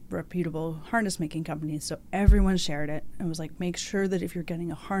the reputable harness making companies. So everyone shared it and was like, make sure that if you're getting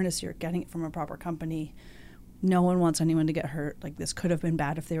a harness, you're getting it from a proper company. No one wants anyone to get hurt. Like, this could have been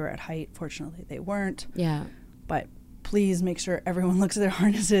bad if they were at height. Fortunately, they weren't. Yeah. But please make sure everyone looks at their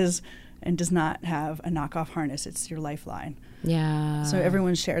harnesses and does not have a knockoff harness. It's your lifeline. Yeah. So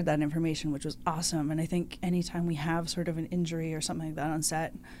everyone shared that information, which was awesome. And I think anytime we have sort of an injury or something like that on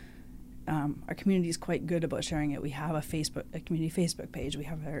set, our community is quite good about sharing it. We have a community Facebook page. We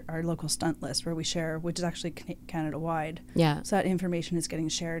have our local stunt list where we share, which is actually Canada-wide. Yeah. So that information is getting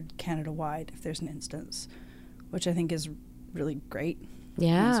shared Canada-wide if there's an instance, which I think is really great.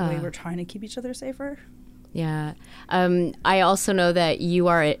 Yeah. That's the way we're trying to keep each other safer. Yeah. I also know that you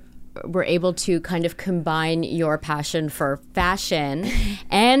were able to kind of combine your passion for fashion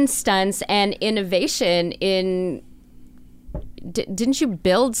and stunts and innovation in... didn't you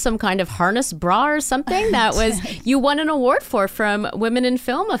build some kind of harness bra or something that was you won an award for from Women in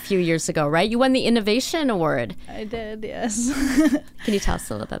Film a few years ago, right? You won the Innovation Award. I did, yes. Can you tell us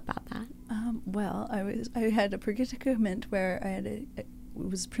a little bit about that? Well, I had a predicament where it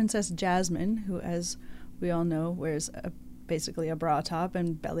was Princess Jasmine, who, as we all know, wears basically a bra top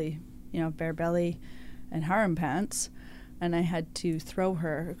and belly, bare belly and harem pants, and I had to throw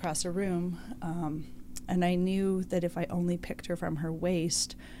her across a room. And I knew that if I only picked her from her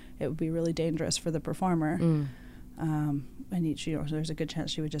waist, it would be really dangerous for the performer. And there's a good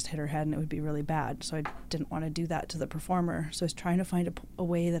chance she would just hit her head and it would be really bad. So I didn't want to do that to the performer. So I was trying to find a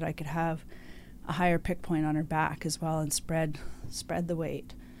way that I could have a higher pick point on her back as well and spread the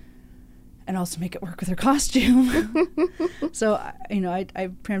weight. And also make it work with her costume. So, I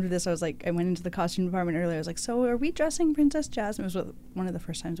preempted this. I was like, I went into the costume department earlier. I was like, so are we dressing Princess Jasmine? It was one of the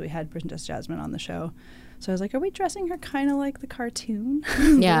first times we had Princess Jasmine on the show. So I was like, are we dressing her kind of like the cartoon?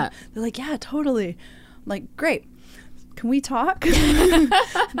 Yeah. They're like, yeah, totally. I'm like, great. Can we talk?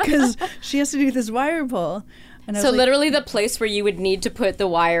 Because she has to do this wire pull. And I so was like, literally the place where you would need to put the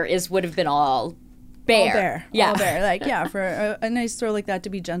wire would have been all bare. All bare. Yeah. All bare. Like, yeah, for a nice throw like that, to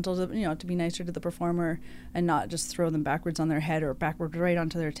be gentle, to be nicer to the performer and not just throw them backwards on their head or backwards right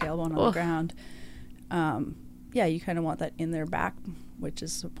onto their tailbone on the ground. You kind of want that in their back, which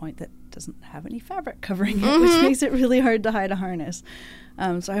is a point that doesn't have any fabric covering it, which makes it really hard to hide a harness.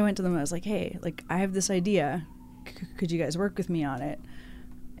 So I went to them and I was like, hey, I have this idea. Could you guys work with me on it?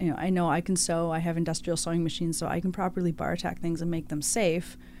 I know I can sew. I have industrial sewing machines, so I can properly bar tack things and make them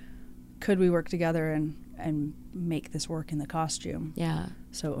safe. Could we work together and make this work in the costume? Yeah.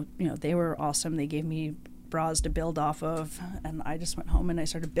 So, they were awesome. They gave me bras to build off of, and I just went home and I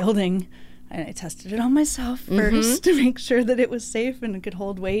started building, and I tested it on myself first to make sure that it was safe and it could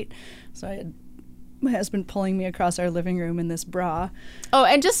hold weight. So I had my husband pulling me across our living room in this bra. Oh,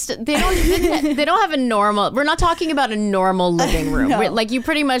 and just they don't have a normal. We're not talking about a normal living room. No. Like you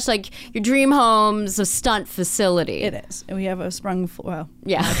pretty much like your dream home's a stunt facility. It is, and we have a sprung floor. Well,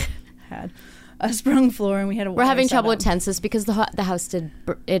 yeah. Had a sprung floor, and we had a. We're having trouble with tenses because the house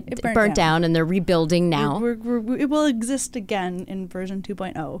it burnt down, and they're rebuilding now. It will exist again in version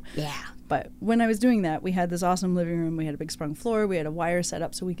 2.0. Yeah. But when I was doing that, we had this awesome living room. We had a big sprung floor. We had a wire set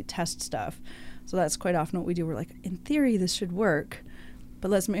up so we could test stuff. So that's quite often what we do. We're like, in theory, this should work. But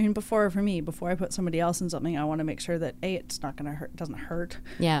before I put somebody else in something, I want to make sure that it's not going to hurt. It doesn't hurt.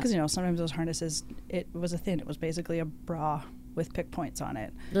 Yeah. Because sometimes those harnesses, it was it was basically a bra with pick points on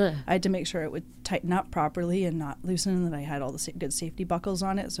it. Ugh. I had to make sure it would tighten up properly and not loosen, and that I had all the good safety buckles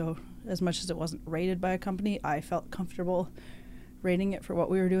on it. So as much as it wasn't rated by a company, I felt comfortable rating it for what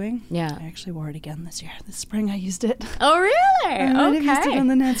we were doing. Yeah. I actually wore it again this year. This spring I used it. Oh, really? I used it on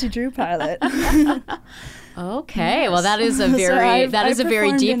the Nancy Drew pilot. Okay. Yes. Well, that is a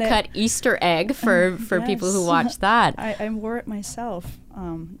very deep cut Easter egg for people who watch that. I wore it myself.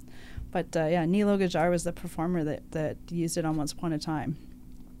 But Neelo Gajar was the performer that used it on Once Upon a Time.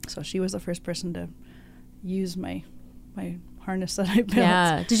 So she was the first person to use my harness that I built.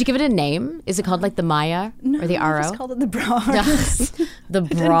 Yeah. Did you give it a name? Is it called like the Maja or the Aro? I just called it the bra harness. The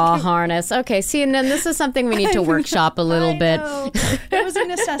bra harness. Okay. See, and then this is something we need to workshop a little bit. It was a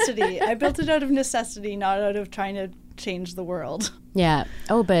necessity. I built it out of necessity, not out of trying to change the world. Yeah.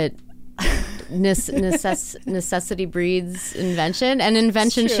 Oh, but necessity breeds invention, and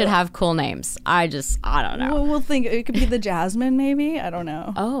invention should have cool names. I don't know. We'll think it could be the Jasmine, maybe. I don't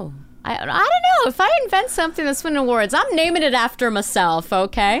know. Oh. I don't know. If I invent something that's winning awards, I'm naming it after myself,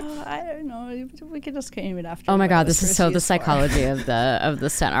 okay? I don't know. We could just name it after. Oh my what God, it was this is first so the used for. psychology of the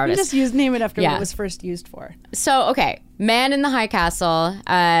stunt We artist. just name it after Yeah. what it was first used for. So, okay, Man in the High Castle.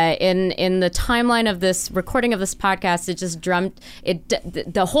 In the timeline of this recording of this podcast, it just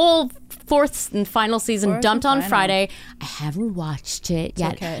the whole fourth and final season Fourth dumped and on final. Friday. I haven't watched it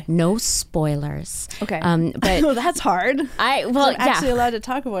yet. okay. No spoilers. Okay. But Oh, that's hard. I'm I'm actually allowed to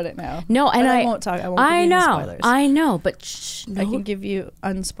talk about it now. No, and But I won't talk. I won't I give you know. any spoilers. I know, but shh, no I can give you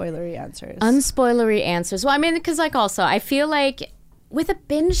unspoilery answers. unspoilery answers. Well, I mean, because like also, I feel like with a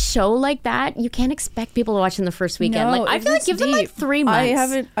binge show like that, you can't expect people to watch in the first weekend. No, like I feel like it's give them like deep. 3 months. I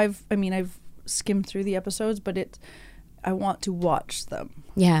haven't. I've skimmed through the episodes, but I want to watch them.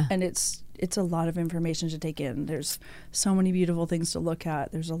 Yeah. And it's a lot of information to take in. There's so many beautiful things to look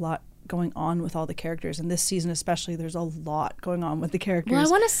at. There's a lot going on with all the characters, and this season especially, there's a lot going on with the characters. Well, I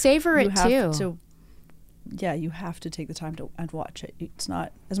want to savor it too. You have to take the time and watch it. It's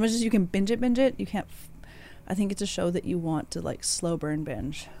not as much as you can binge it. You can't. I think it's a show that you want to like slow burn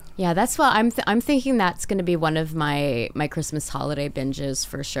binge. Yeah, that's what I'm thinking. That's going to be one of my Christmas holiday binges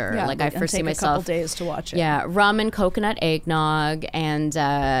for sure. Yeah, like I and foresee take myself a couple days to watch it. Yeah, rum and coconut eggnog and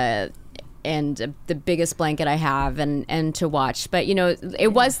the biggest blanket I have and to watch. But you know,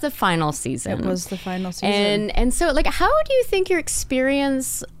 it was the final season. It was the final season. And so like, how do you think your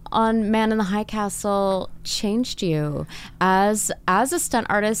experience on Man in the High Castle changed you as a stunt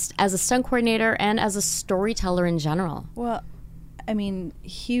artist, as a stunt coordinator, and as a storyteller in general? Well, I mean,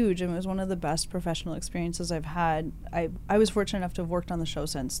 huge. It was one of the best professional experiences I've had. I was fortunate enough to have worked on the show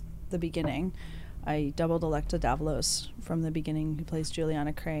since the beginning. I doubled Alexa Davalos from the beginning, who plays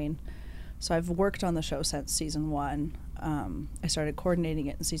Juliana Crane. So I've worked on the show since season 1. I started coordinating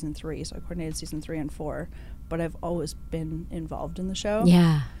it in season 3, so I coordinated season 3 and 4. But I've always been involved in the show.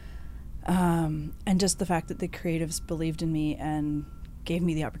 Yeah. And just the fact that the creatives believed in me and gave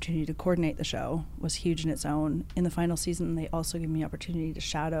me the opportunity to coordinate the show was huge in its own. In the final season, they also gave me the opportunity to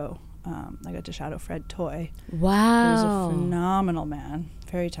shadow. I got to shadow Fred Toy. Wow. He was a phenomenal man,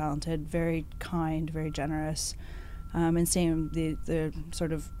 very talented, very kind, very generous. And same, the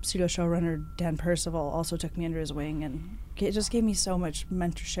sort of pseudo showrunner Dan Percival also took me under his wing, and it just gave me so much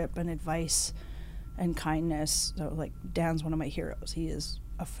mentorship and advice and kindness. So like, Dan's one of my heroes. He is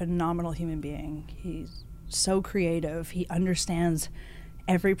a phenomenal human being. He's so creative. He understands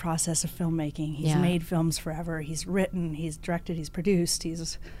every process of filmmaking. He's made films forever. He's written, he's directed, he's produced.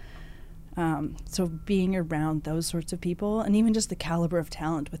 He's so being around those sorts of people, and even just the caliber of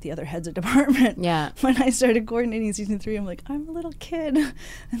talent with the other heads of department. Yeah. When I started coordinating season 3, I'm like, I'm a little kid,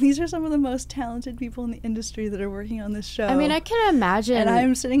 and these are some of the most talented people in the industry that are working on this show. I mean, I can imagine. And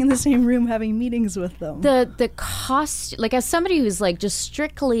I'm sitting in the same room having meetings with them. The cost, like as somebody who's like just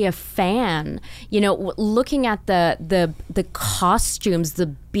strictly a fan, you know, looking at the costumes, the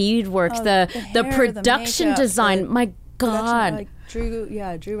beadwork, the hair, production the makeup, design. My God. Like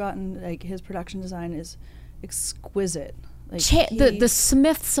Drew Boughton, like his production design is exquisite. Like the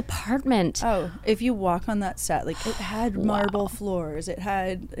Smith's apartment. Oh, if you walk on that set, like it had marble floors, it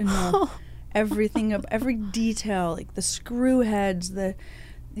had everything of every detail, like the screw heads.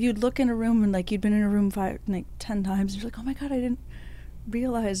 You'd look in a room and like you'd been in a room 10 times, and you're like, oh my God, I didn't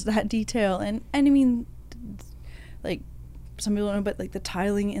realize that detail. And I mean, like, some people don't know, but like the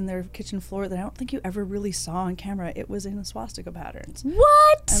tiling in their kitchen floor that I don't think you ever really saw on camera, it was in a swastika patterns.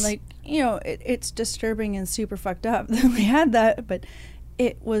 What? And like, you know, it's disturbing and super fucked up that we had that, but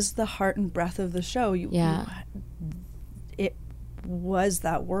it was the heart and breath of the show. It was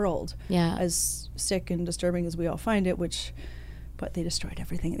that world. Yeah. As sick and disturbing as we all find it, but they destroyed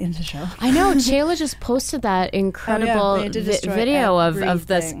everything at the end of the show. I know. Shayla just posted that incredible video of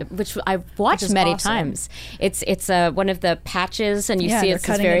this, which I've watched many times. It's one of the patches, and you see it's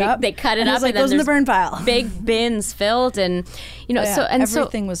they cut it up, like, and then goes in the burn pile. Big bins filled, and you know,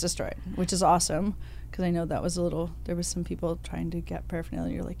 everything was destroyed, which is awesome. Because I know that was there was some people trying to get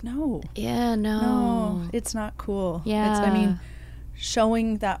paraphernalia. You're like, no, it's not cool. Yeah,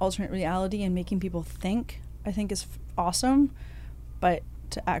 showing that alternate reality and making people think, I think is awesome. But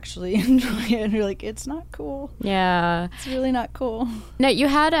to actually enjoy it, you're like, it's not cool. Yeah. It's really not cool. Now, you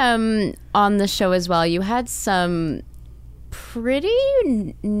had on the show as well, you had some pretty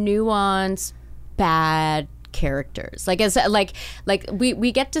nuanced bad characters. Like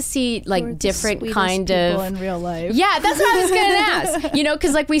we get to see like different kind of people in real life. Yeah, that's what I was gonna ask. You know,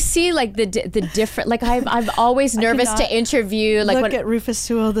 because like we see like the different. Like I'm always nervous to interview. Like look at Rufus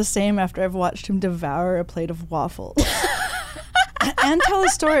Sewell the same after I've watched him devour a plate of waffles. And tell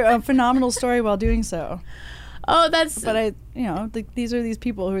a phenomenal story while doing so.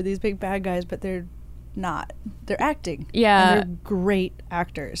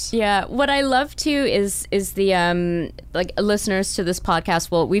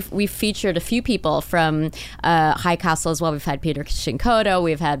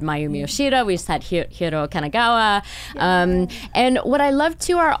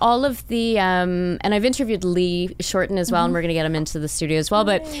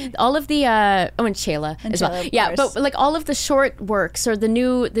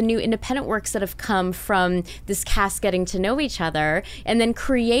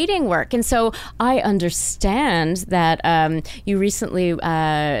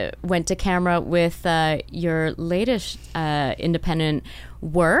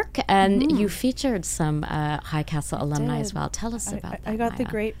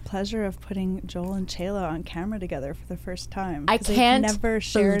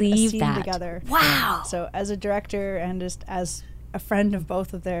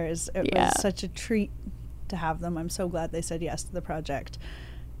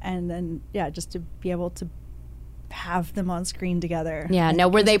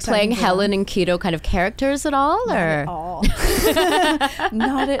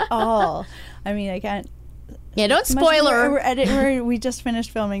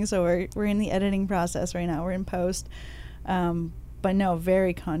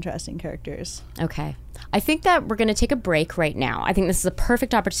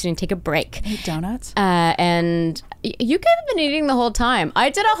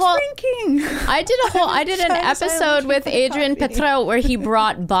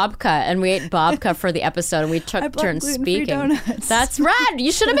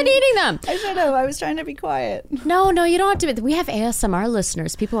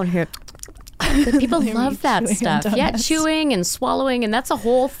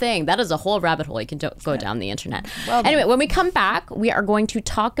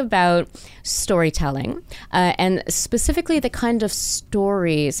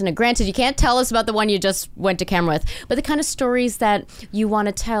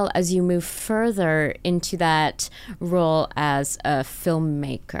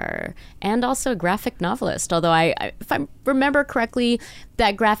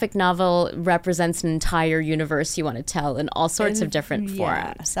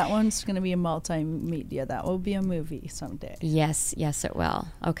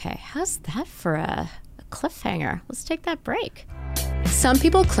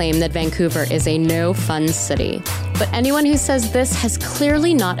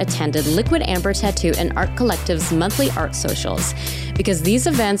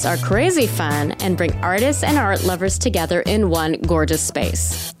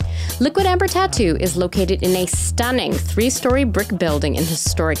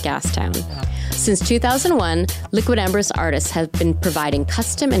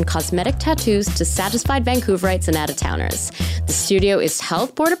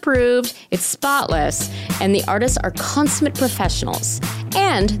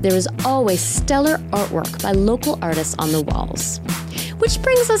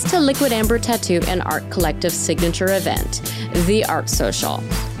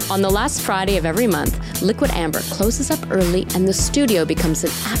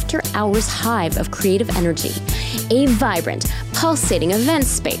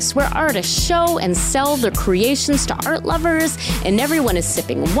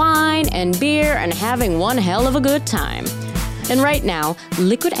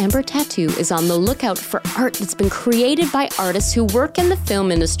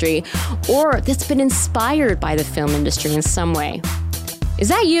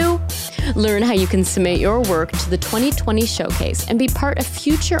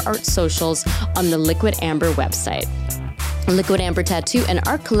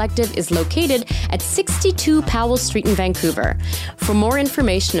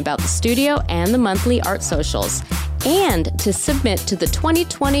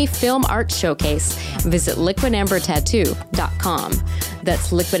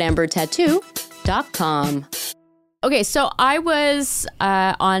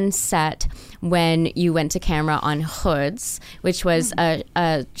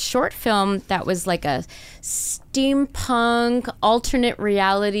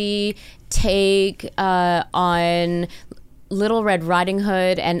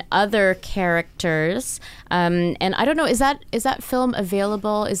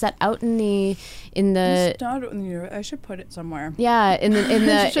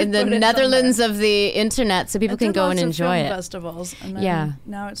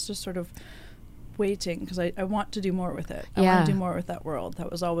 waiting because I want to do more with it. I Yeah. want to do more with that world. That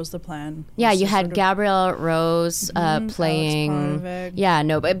was always the plan. Yeah, was you to had sort of- Gabrielle Rose playing. Alex Parvig. Yeah,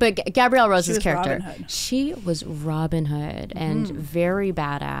 no, but Gabrielle Rose's was character, Robin Hood. she was Robin Hood and very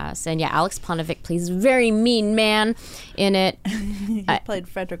badass. And yeah, Alex Parvig plays a very mean man in it. He played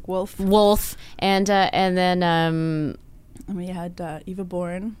Frederick Wolf. And then And we had Eva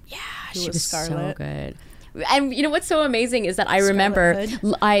Bourne. yeah, Who she was was so Scarlet. good. And you know what's so amazing is that I Scarlet remember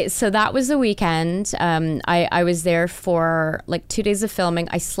Hood. so that was the weekend. I was there for like 2 days of filming.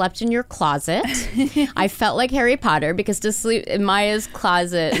 I slept in your closet. I felt like Harry Potter because to sleep in Maya's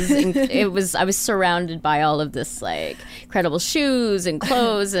closet I was surrounded by all of this like incredible shoes and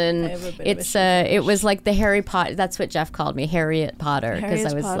clothes and I have a bit of a it was like the Harry Potter. That's what Jeff called me, Harriet Potter, because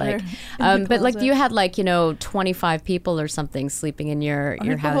I was Potter like but like closet. you had like 25 people or something sleeping in your I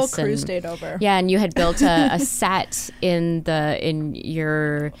think house. the whole crew and- stayed over. yeah, and you had built a set in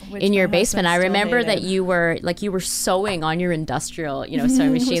your Which in your my basement. husband I still remember that hated. you were sewing on your industrial,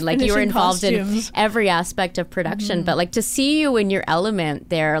 sewing machine. Like you were finishing involved costumes. in every aspect of production. But like to see you in your element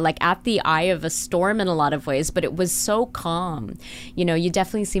there, like at the eye of a storm in a lot of ways, but it was so calm. You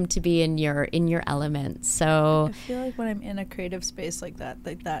definitely seemed to be in your element. So I feel like when I'm in a creative space like that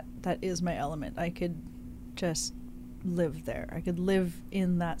is my element. I could just live there. I could live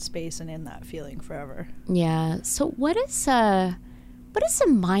in that space and in that feeling forever. yeah. So what is a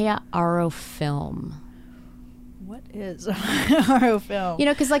Maya Aro film? What is a horror film?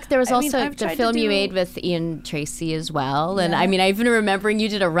 Because like there was I mean, also I've the tried to film you do- made with Ian Tracy as well, and Yeah. I mean I even remembering you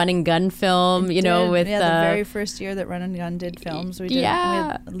did a run and gun film, with the very first year that Run and Gun did films, we did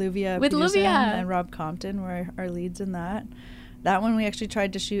yeah. with Luvia With Peterson Luvia. and Rob Compton were our leads in that. That one we actually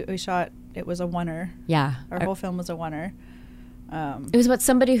tried to shoot. We shot. It was a oneer. yeah. Our whole film was a oneer. It was about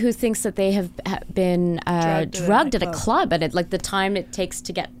somebody who thinks that they have been drugged at a club, and like the time it takes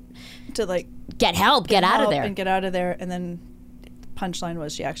to get To like help, get out of help there. and get out of there. And then punchline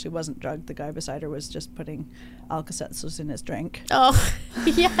was she actually wasn't drugged. The guy beside her was just putting Alka-Seltzers in his drink. Oh,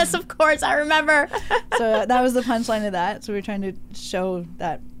 yes, of course, I remember. So that was the punchline of that. So we were trying to show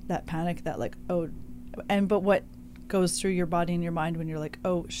that panic, that like, but what goes through your body and your mind when you're like,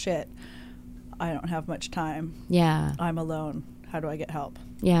 oh shit, I don't have much time. Yeah. I'm alone. How do I get help?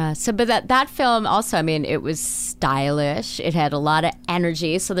 Yeah. So, but that film also, I mean, it was stylish. It had a lot of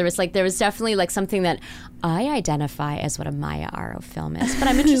energy. So there was definitely like something that I identify as what a Maya Aro film is. But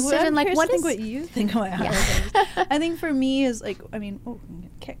I'm interested in like what you think of Maya Aro films. I think for me is like,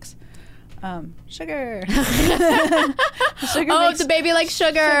 kicks. Sugar. Sugar oh, makes, the baby like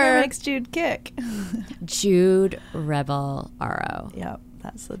sugar. Sugar makes Jude kick. Jude Rebel Aro. Yep,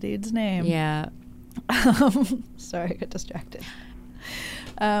 that's the dude's name. Yeah. Sorry, I got distracted.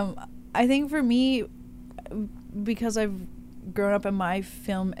 I think for me, because I've grown up in my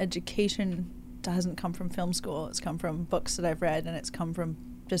film education hasn't come from film school. It's come from books that I've read, and it's come from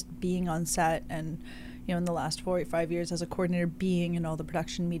just being on set and, in the last 4 or 5 years as a coordinator, being in all the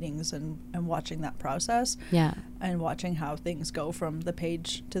production meetings and watching that process. Yeah. And watching how things go from the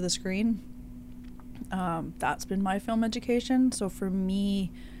page to the screen. That's been my film education. So for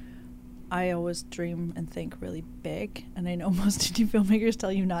me, I always dream and think really big, and I know most indie filmmakers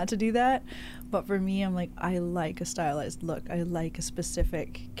tell you not to do that, but for me, I'm like, I like a stylized look. I like a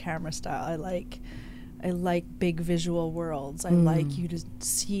specific camera style. I like big visual worlds. I like you to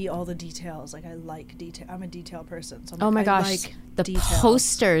see all the details. Like I like detail. I'm a detail person. So I'm Oh like, my I gosh, like the details.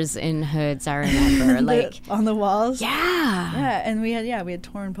 posters in Hoods, I remember, like on the walls. yeah, Yeah, and we had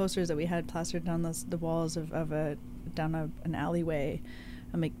torn posters that we had plastered down the walls of an alleyway.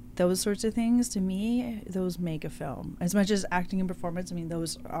 I'm like, those sorts of things, to me, those make a film. As much as acting and performance, I mean,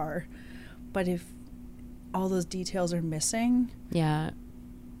 those are. But if all those details are missing, yeah,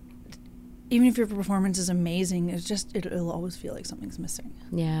 even if your performance is amazing, it'll always feel like something's missing.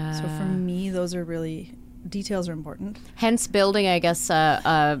 yeah. So for me, those are really, details are important. Hence building, I guess,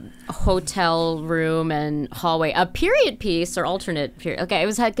 a hotel room and hallway, a period piece or alternate period. Okay, it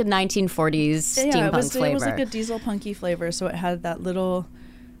was like a 1940s steampunk flavor. It was like a diesel punky flavor, so it had that little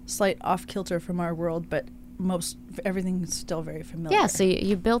slight off kilter from our world, but everything's still very familiar. Yeah, so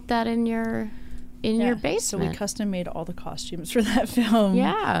you built that in your basement. So we custom made all the costumes for that film.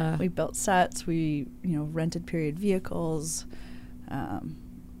 Yeah. We built sets. We rented period vehicles.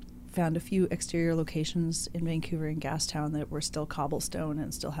 Found a few exterior locations in Vancouver and Gastown that were still cobblestone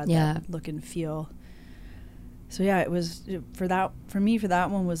and still had that look and feel. So yeah, it was for that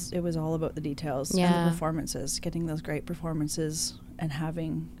one it was all about the details and the performances, getting those great performances and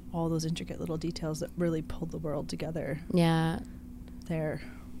having all those intricate little details that really pulled the world together. Yeah. There.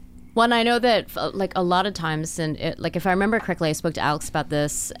 Well, and I know that like a lot of times, and like if I remember correctly, I spoke to Alex about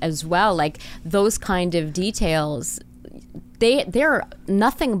this as well. Like those kind of details, they're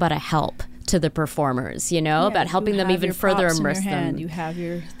nothing but a help to the performers, about helping them even further immerse them. You have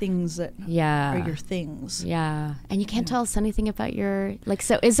your things that are your things. Yeah, and you can't tell us anything about your like.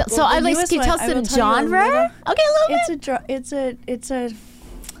 So is well, so I like. Can you tell us some genre? Okay, a little bit.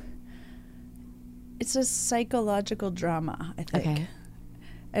 It's a psychological drama, I think. Okay.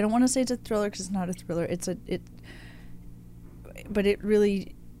 I don't want to say it's a thriller because it's not a thriller. But it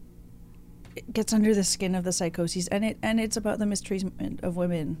really gets under the skin of the psychoses, and it's about the mistreatment of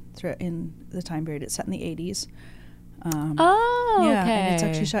women in the time period. It's set in the 80s. Okay. And it's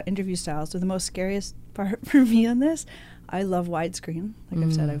actually shot interview style. So the most scariest part for me on this, I love widescreen. Like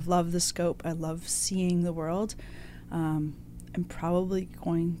I've said, I love the scope. I love seeing the world. I'm probably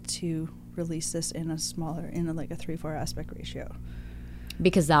going to release this in a 3:4 aspect ratio.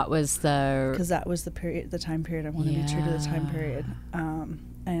 Because that was the time period. I want to be true to the time period.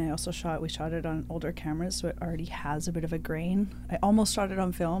 And I also we shot it on older cameras, so it already has a bit of a grain. I almost shot it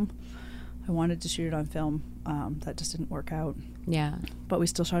on film. I wanted to shoot it on film. That just didn't work out. Yeah. But we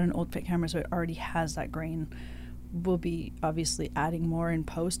still shot an old fit camera, so it already has that grain. We'll be obviously adding more in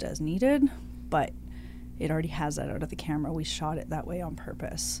post as needed, but it already has that out of the camera. We shot it that way on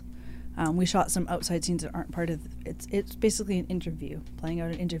purpose. We shot some outside scenes that aren't part of it's basically an interview, playing out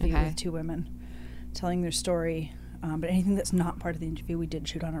an interview with two women, telling their story. But anything that's not part of the interview, we did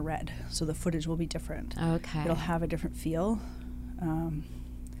shoot on a red, so the footage will be different. Okay. It'll have a different feel.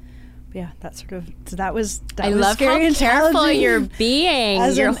 But yeah, that was I love scary how and careful challenging. You're being.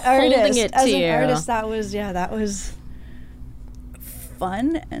 As you're an holding artist, it as to an you. artist, that was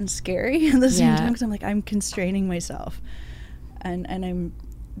fun and scary at the same time, because I'm constraining myself, and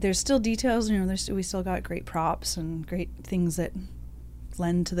there's still details. We still got great props and great things that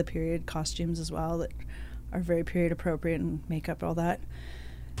lend to the period, costumes as well that are very period appropriate, and makeup, all that.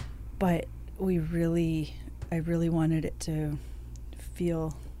 But I really wanted it to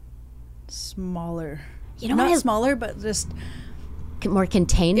feel smaller. Not smaller, but just more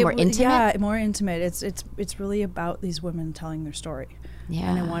contained, more intimate. Yeah, more intimate. It's really about these women telling their story.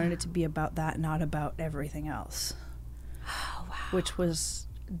 Yeah. And I wanted it to be about that, not about everything else. Oh, wow. Which was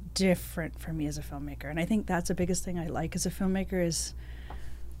different for me as a filmmaker. And I think that's the biggest thing I like as a filmmaker is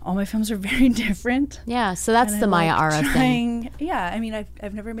all my films are very different. Yeah, so that's the Maja Aro thing. Yeah, I mean,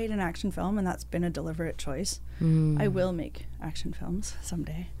 I've never made an action film, and that's been a deliberate choice. I will make action films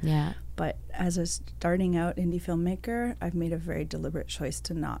someday. Yeah. But as a starting out indie filmmaker, I've made a very deliberate choice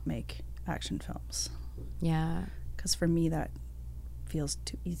to not make action films. Yeah. Because for me, that feels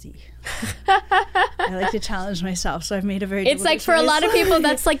too easy. I like to challenge myself, so I've made a very It's like for choice. a lot of people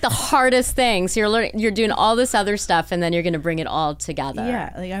that's like the hardest thing. So you're doing all this other stuff, and then you're going to bring it all together.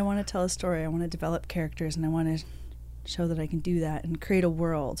 Yeah, like I want to tell a story, I want to develop characters, and I want to show that I can do that and create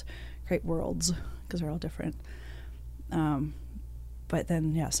worlds, because they're all different. But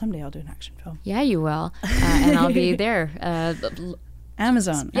then someday I'll do an action film. Yeah, you will. And I'll be there.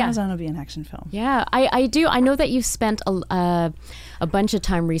 Amazon will be an action film. Yeah, I do. I know that you've spent a bunch of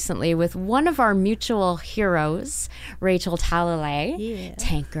time recently with one of our mutual heroes, Rachel Talalay. Yeah.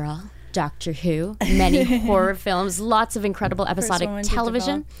 Tank Girl, Doctor Who, many horror films, lots of incredible episodic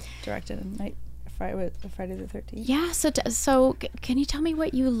television. Directed in Friday the 13th. Yeah, so can you tell me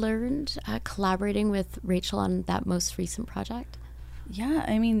what you learned collaborating with Rachel on that most recent project? Yeah,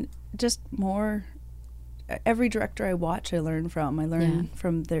 I mean, just more. Every director I watch, I learn from. I learn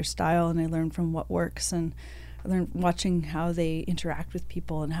from their style, and I learn from what works, and I learn watching how they interact with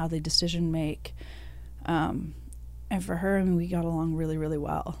people and how they decision make. And for her, I mean, we got along really, really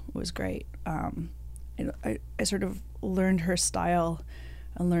well. It was great. I sort of learned her style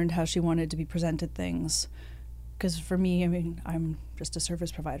and learned how she wanted to be presented things. Because for me, I mean, I'm just a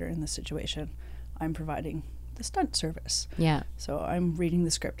service provider in this situation. I'm providing the stunt service. Yeah. So I'm reading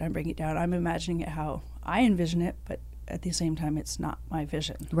the script, I'm breaking it down, I'm imagining it how I envision it, but at the same time, it's not my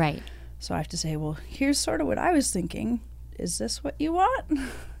vision. Right. So I have to say, well, here's sort of what I was thinking. Is this what you want?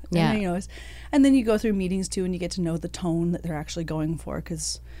 Yeah. And, and then you go through meetings too, and you get to know the tone that they're actually going for,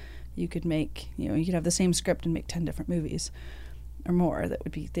 because you could make, you could have the same script and make 10 different movies or more.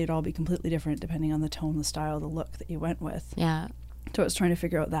 They'd all be completely different depending on the tone, the style, the look that you went with. Yeah. So I was trying to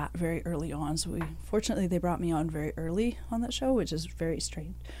figure out that very early on. So fortunately, they brought me on very early on that show, which is very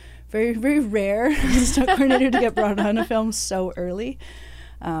strange. Very, very rare as a stunt coordinator to get brought on a film so early.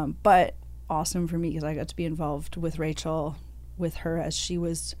 But awesome for me, because I got to be involved with Rachel, with her as she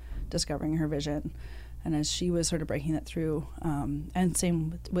was discovering her vision and as she was sort of breaking that through. And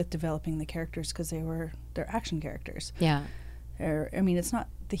same with developing the characters, because they're action characters. Yeah. I mean, it's not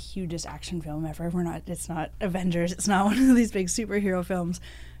the hugest action film ever. It's not Avengers. It's not one of these big superhero films.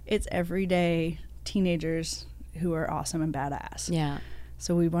 It's everyday teenagers who are awesome and badass. Yeah.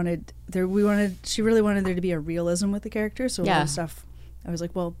 So she really wanted there to be a realism with the characters. So a lot of stuff, I was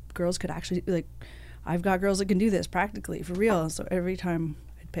like, well, girls could actually, like, I've got girls that can do this practically for real. So every time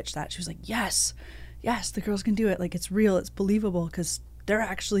I'd pitch that, she was like, yes, the girls can do it. Like, it's real, it's believable, because they're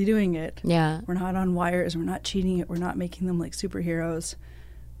actually doing it. Yeah. We're not on wires. We're not cheating it. We're not making them like superheroes.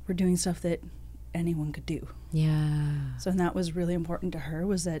 We're doing stuff that anyone could do. Yeah. So, and that was really important to her,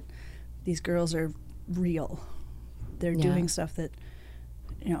 was that these girls are real. They're doing stuff that,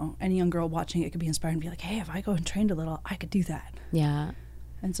 you know, any young girl watching it could be inspired and be like, hey, if I go and trained a little, I could do that. Yeah.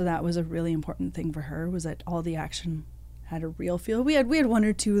 And so that was a really important thing for her, was that all the action had a real feel. We had one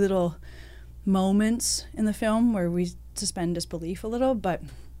or two little moments in the film where we suspend disbelief a little, but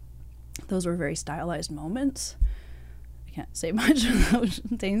those were very stylized moments. I can't say much without saying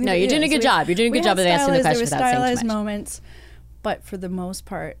anything. No, you're doing a good job. You're doing a good job of answering the question without saying too much. There were stylized moments, but for the most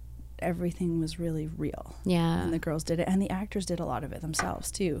part, everything was really real. Yeah. And the girls did it, and the actors did a lot of it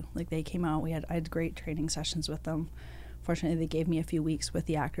themselves too. Like, they came out, I had great training sessions with them. Fortunately, they gave me a few weeks with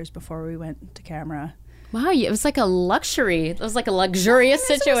the actors before we went to camera. Wow, it was like a luxury. It was like a luxurious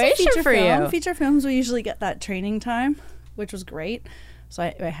situation for you. Feature films, we usually get that training time, which was great. So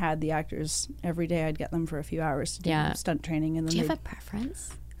I had the actors every day. I'd get them for a few hours to do stunt training. And then do you have a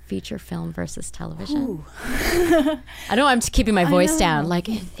preference? Feature film versus television? I know I'm just keeping my voice down. Like,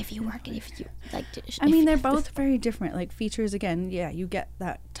 if you like to, I mean, they're both very different. Like, features, again, you get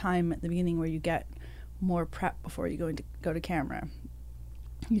that time at the beginning where you get more prep before you go to camera.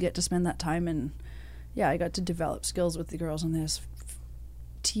 You get to spend that time, and I got to develop skills with the girls on this.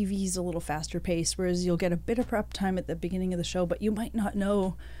 TV's a little faster paced, whereas you'll get a bit of prep time at the beginning of the show, but you might not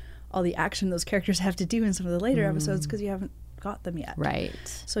know all the action those characters have to do in some of the later episodes because you haven't got them yet.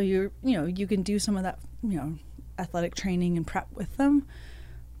 Right. So you can do some of that, athletic training and prep with them,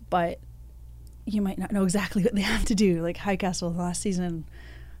 but you might not know exactly what they have to do. Like High Castle last season,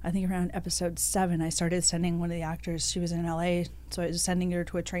 I think around episode 7, I started sending one of the actors. She was in LA, so I was sending her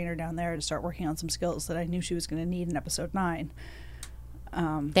to a trainer down there to start working on some skills that I knew she was going to need in episode 9.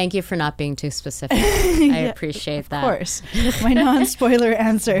 Thank you for not being too specific. I appreciate that. Of course. My non-spoiler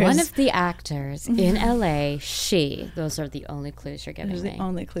answers. One of the actors in LA, those are the only clues you're getting. Those are the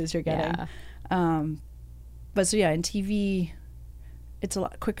only clues you're getting. Yeah. But so in TV, it's a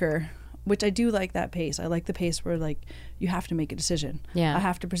lot quicker, which I do like that pace. I like the pace where, like, you have to make a decision. Yeah. I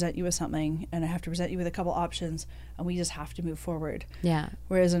have to present you with something, and I have to present you with a couple options, and we just have to move forward. Yeah.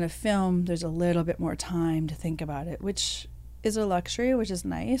 Whereas in a film, there's a little bit more time to think about it, which is a luxury, which is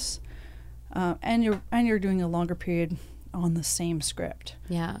nice. And you're doing a longer period on the same script.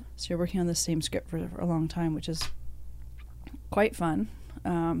 Yeah. So you're working on the same script for a long time, which is quite fun.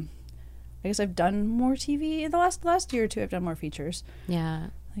 I guess I've done more TV in the last year or two. I've done more features. Yeah.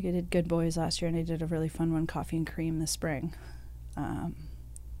 Like, I did Good Boys last year, and I did a really fun one, Coffee and Cream, this spring.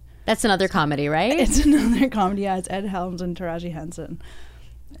 That's another comedy, right? It's another comedy. Yeah, it's Ed Helms and Taraji Henson.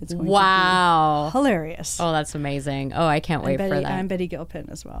 It's going to be hilarious. Oh, that's amazing. Oh, I can't wait for that. I'm Betty Gilpin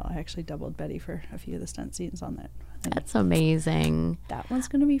as well. I actually doubled Betty for a few of the stunt scenes on that. And that's amazing. That one's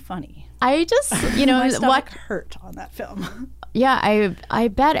going to be funny. I just, my stomach hurt on that film. Yeah, I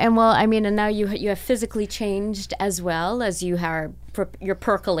bet. And well, I mean, and now you have physically changed as well as you're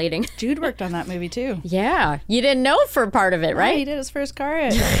percolating. Jude worked on that movie too. Yeah, you didn't know for part of it, right? He did his first car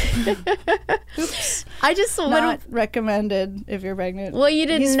hit. Oops. I just not recommended if you're pregnant. Well, you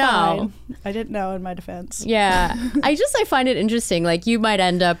didn't know. Fine. I didn't know, in my defense. Yeah, I find it interesting. Like, you might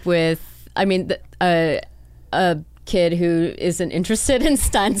end up with, I mean, a kid who isn't interested in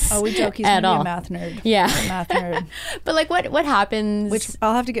stunts. Oh, we joke he's going to be a math nerd. Yeah, a math nerd. But like, what happens? Which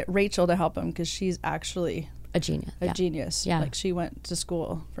I'll have to get Rachel to help him, because she's actually a genius. Genius. Yeah. Like, she went to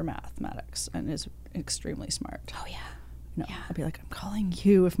school for mathematics and is extremely smart. Oh yeah. No, yeah. I'll be like, I'm calling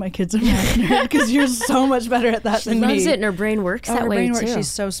you if my kid's a math nerd, because you're so much better at that than me. She loves it, and her brain works that way too.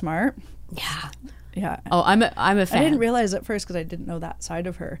 She's so smart. Yeah. Yeah. Oh, I'm a fan. I didn't realize at first, because I didn't know that side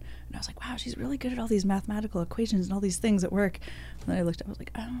of her. And I was like, wow, she's really good at all these mathematical equations and all these things at work. And then I looked up, I was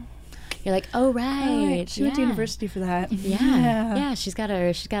like, oh. You're like, oh, right. She went to university for that. Yeah. She's got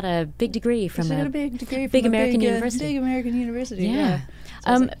a big degree from a big degree from big American university. Big American university. Yeah.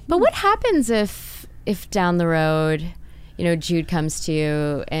 So like, but what happens if down the road, Jude comes to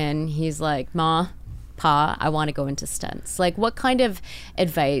you and he's like, Ma, Pa, I want to go into stunts. Like, what kind of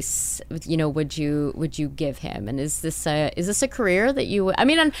advice, would you give him? And is this a career that you? I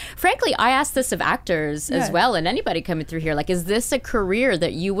mean, and frankly, I ask this of actors as well, and anybody coming through here. Like, is this a career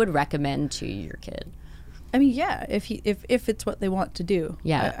that you would recommend to your kid? I mean, yeah, if it's what they want to do.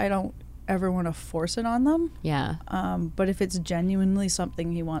 Yeah. I don't ever want to force it on them. Yeah. But if it's genuinely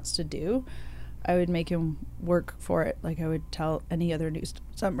something he wants to do, I would make him work for it. Like I would tell any other new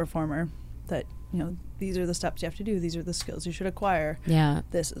stunt performer that, you know, these are the steps you have to do. These are the skills you should acquire. Yeah.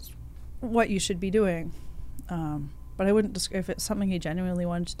 This is what you should be doing. But I wouldn't if it's something he genuinely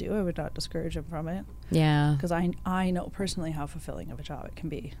wanted to do, I would not discourage him from it. Yeah. Because I know personally how fulfilling of a job it can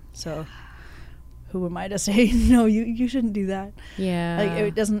be. So who am I to say, no, you shouldn't do that? Yeah. Like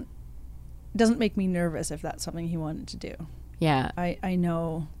it doesn't make me nervous if that's something he wanted to do. Yeah. I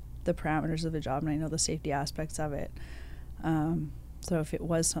know the parameters of the job and I know the safety aspects of it. So if it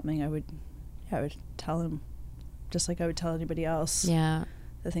was something I would tell him just like I would tell anybody else. Yeah.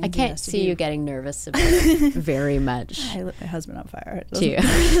 The things I can't see you getting nervous about it very much. I lit my husband on fire. It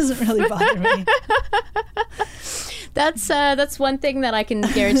doesn't really bother me. That's one thing that I can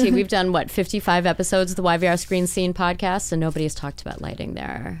guarantee. We've done 55 episodes of the YVR Screen Scene podcast, and nobody has talked about lighting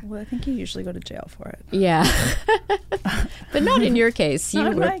there. Well, I think you usually go to jail for it. Yeah, but not in your case.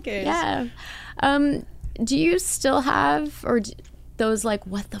 Not in my case. Yeah. Do you still have those like,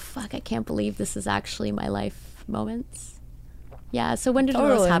 what the fuck? I can't believe this is actually my life moments? Yeah. So when did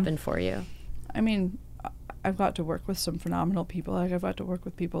those happen for you? I mean, I've got to work with some phenomenal people. Like I've got to work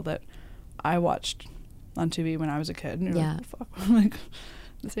with people that I watched on TV when I was a kid. And you're like, oh, fuck. I'm like,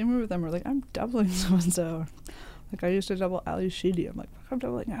 the same way with them. We're like, I'm doubling so and so. Like I used to double Ali Sheedy. I'm like, fuck, I'm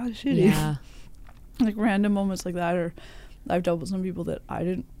doubling Ali Sheedy. Yeah. Like random moments like that. Or I've doubled some people that I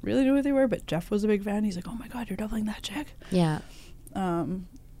didn't really know who they were, but Jeff was a big fan. He's like, oh my God, you're doubling that chick. Yeah.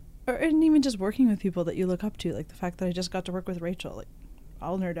 And even just working with people that you look up to, like the fact that I just got to work with Rachel. Like,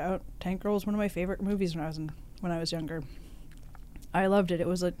 I'll nerd out. Tank Girl was one of my favorite movies when I was younger. I loved it. It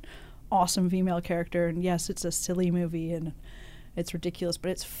was an awesome female character, and yes, it's a silly movie and it's ridiculous,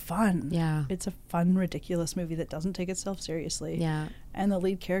 but it's fun. Yeah, it's a fun, ridiculous movie that doesn't take itself seriously. Yeah, and the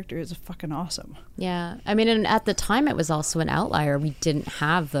lead character is fucking awesome. Yeah, I mean, and at the time, it was also an outlier. We didn't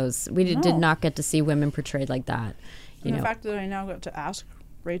have those. We did not get to see women portrayed like that. And the fact that I now got to ask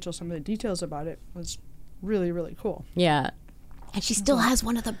Rachel some of the details about it was really, really cool. Yeah. And she still has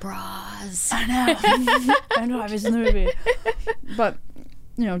one of the bras. I know. I know, I was in the movie. But,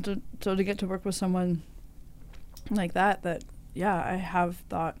 you know, to get to work with someone like that, yeah, I have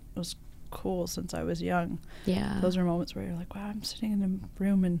thought was cool since I was young. Yeah. Those are moments where you're like, wow, I'm sitting in a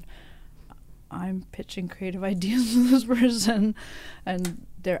room and I'm pitching creative ideas to this person. And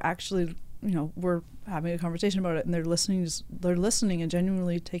they're actually, you know, we're having a conversation about it and they're listening and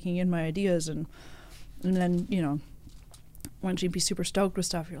genuinely taking in my ideas. And then, you know, when she'd be super stoked with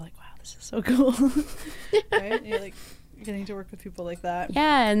stuff, you're like, wow, this is so cool. Right? And you're like getting to work with people like that.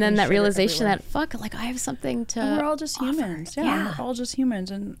 Yeah, and then that realization that, fuck, like I have something to and we're all just offer. Humans. Yeah, we're all just humans.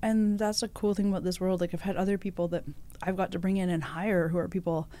 And that's a cool thing about this world. Like I've had other people that I've got to bring in and hire who are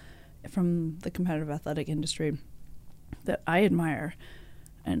people from the competitive athletic industry that I admire.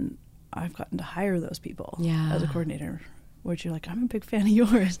 And I've gotten to hire those people as a coordinator, which you're like, I'm a big fan of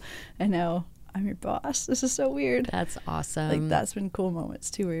yours. And now I'm your boss. This is so weird. That's awesome. Like that's been cool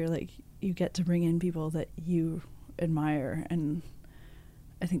moments too, where you're like, you get to bring in people that you admire. And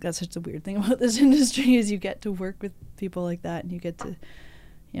I think that's such a weird thing about this industry is you get to work with people like that, and you get to,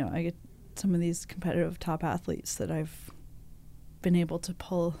 you know, I get some of these competitive top athletes that I've been able to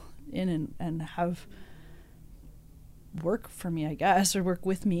pull in and have work for me, I guess, or work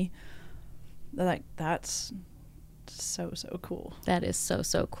with me. Like that's so cool. That is so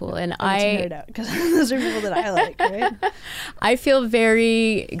cool. And because those are people that I like, right? I feel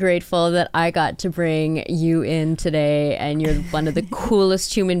very grateful that I got to bring you in today, and you're one of the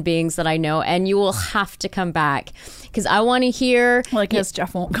coolest human beings that I know, and you will have to come back because I want to hear. Well, I guess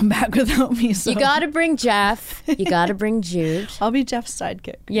Jeff won't come back without me. So. You got to bring Jeff. You got to bring Jude. I'll be Jeff's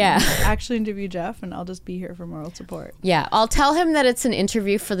sidekick. Yeah. I'll actually interview Jeff, and I'll just be here for moral support. Yeah, I'll tell him that it's an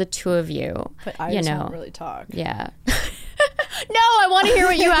interview for the two of you. But I just won't really talk. Yeah. No, I want to hear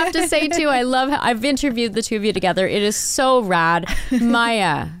what you have to say too. I love how I've interviewed the two of you together. It is so rad.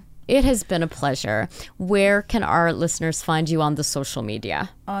 Maja, it has been a pleasure. Where can our listeners find you on the social media?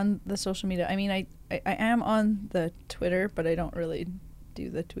 On the social media, I mean, I am on the Twitter, but I don't really do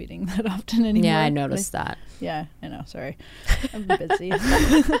the tweeting that often anymore. Yeah, I noticed that. Yeah, I know. Sorry. I'm busy.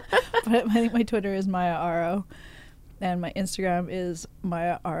 But I think my Twitter is Maja Aro. And my Instagram is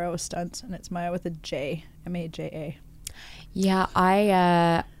Maja Aro Stunts, and it's Maja with a J, Maja. Yeah,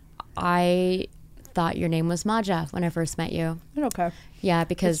 I thought your name was Maja when I first met you. Okay. Yeah,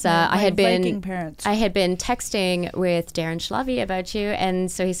 because I had been texting with Darren Schlavi about you,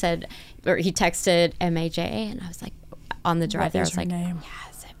 and so he texted Maja, and I was like, on the drive there, I was like, name? Yeah,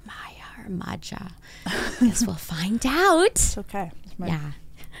 is it Maja or Maja? Guess we'll find out. It's okay. Yeah.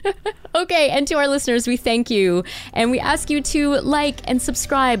 Okay, and to our listeners, we thank you. And we ask you to like and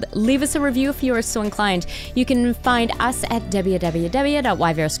subscribe. Leave us a review if you are so inclined. You can find us at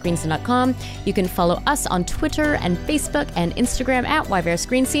www.yvrscreenscene.com. You can follow us on Twitter and Facebook and Instagram at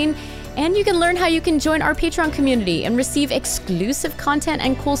YVRScreenScene. And you can learn how you can join our Patreon community and receive exclusive content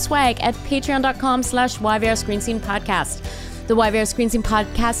and cool swag at patreon.com/YVRScreenScene podcast. The YVR Screen Scene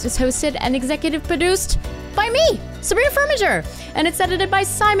podcast is hosted and executive produced by me, Sabrina Firminger, and it's edited by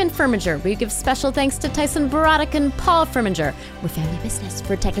Simon Firminger. We give special thanks to Tyson Broderick and Paul Firminger. We're family business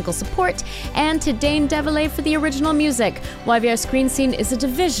for technical support, and to Dane Devilay for the original music. YVR Screen Scene is a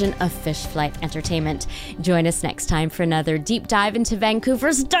division of Fish Flight Entertainment. Join us next time for another deep dive into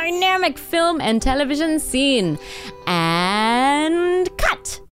Vancouver's dynamic film and television scene. And cut!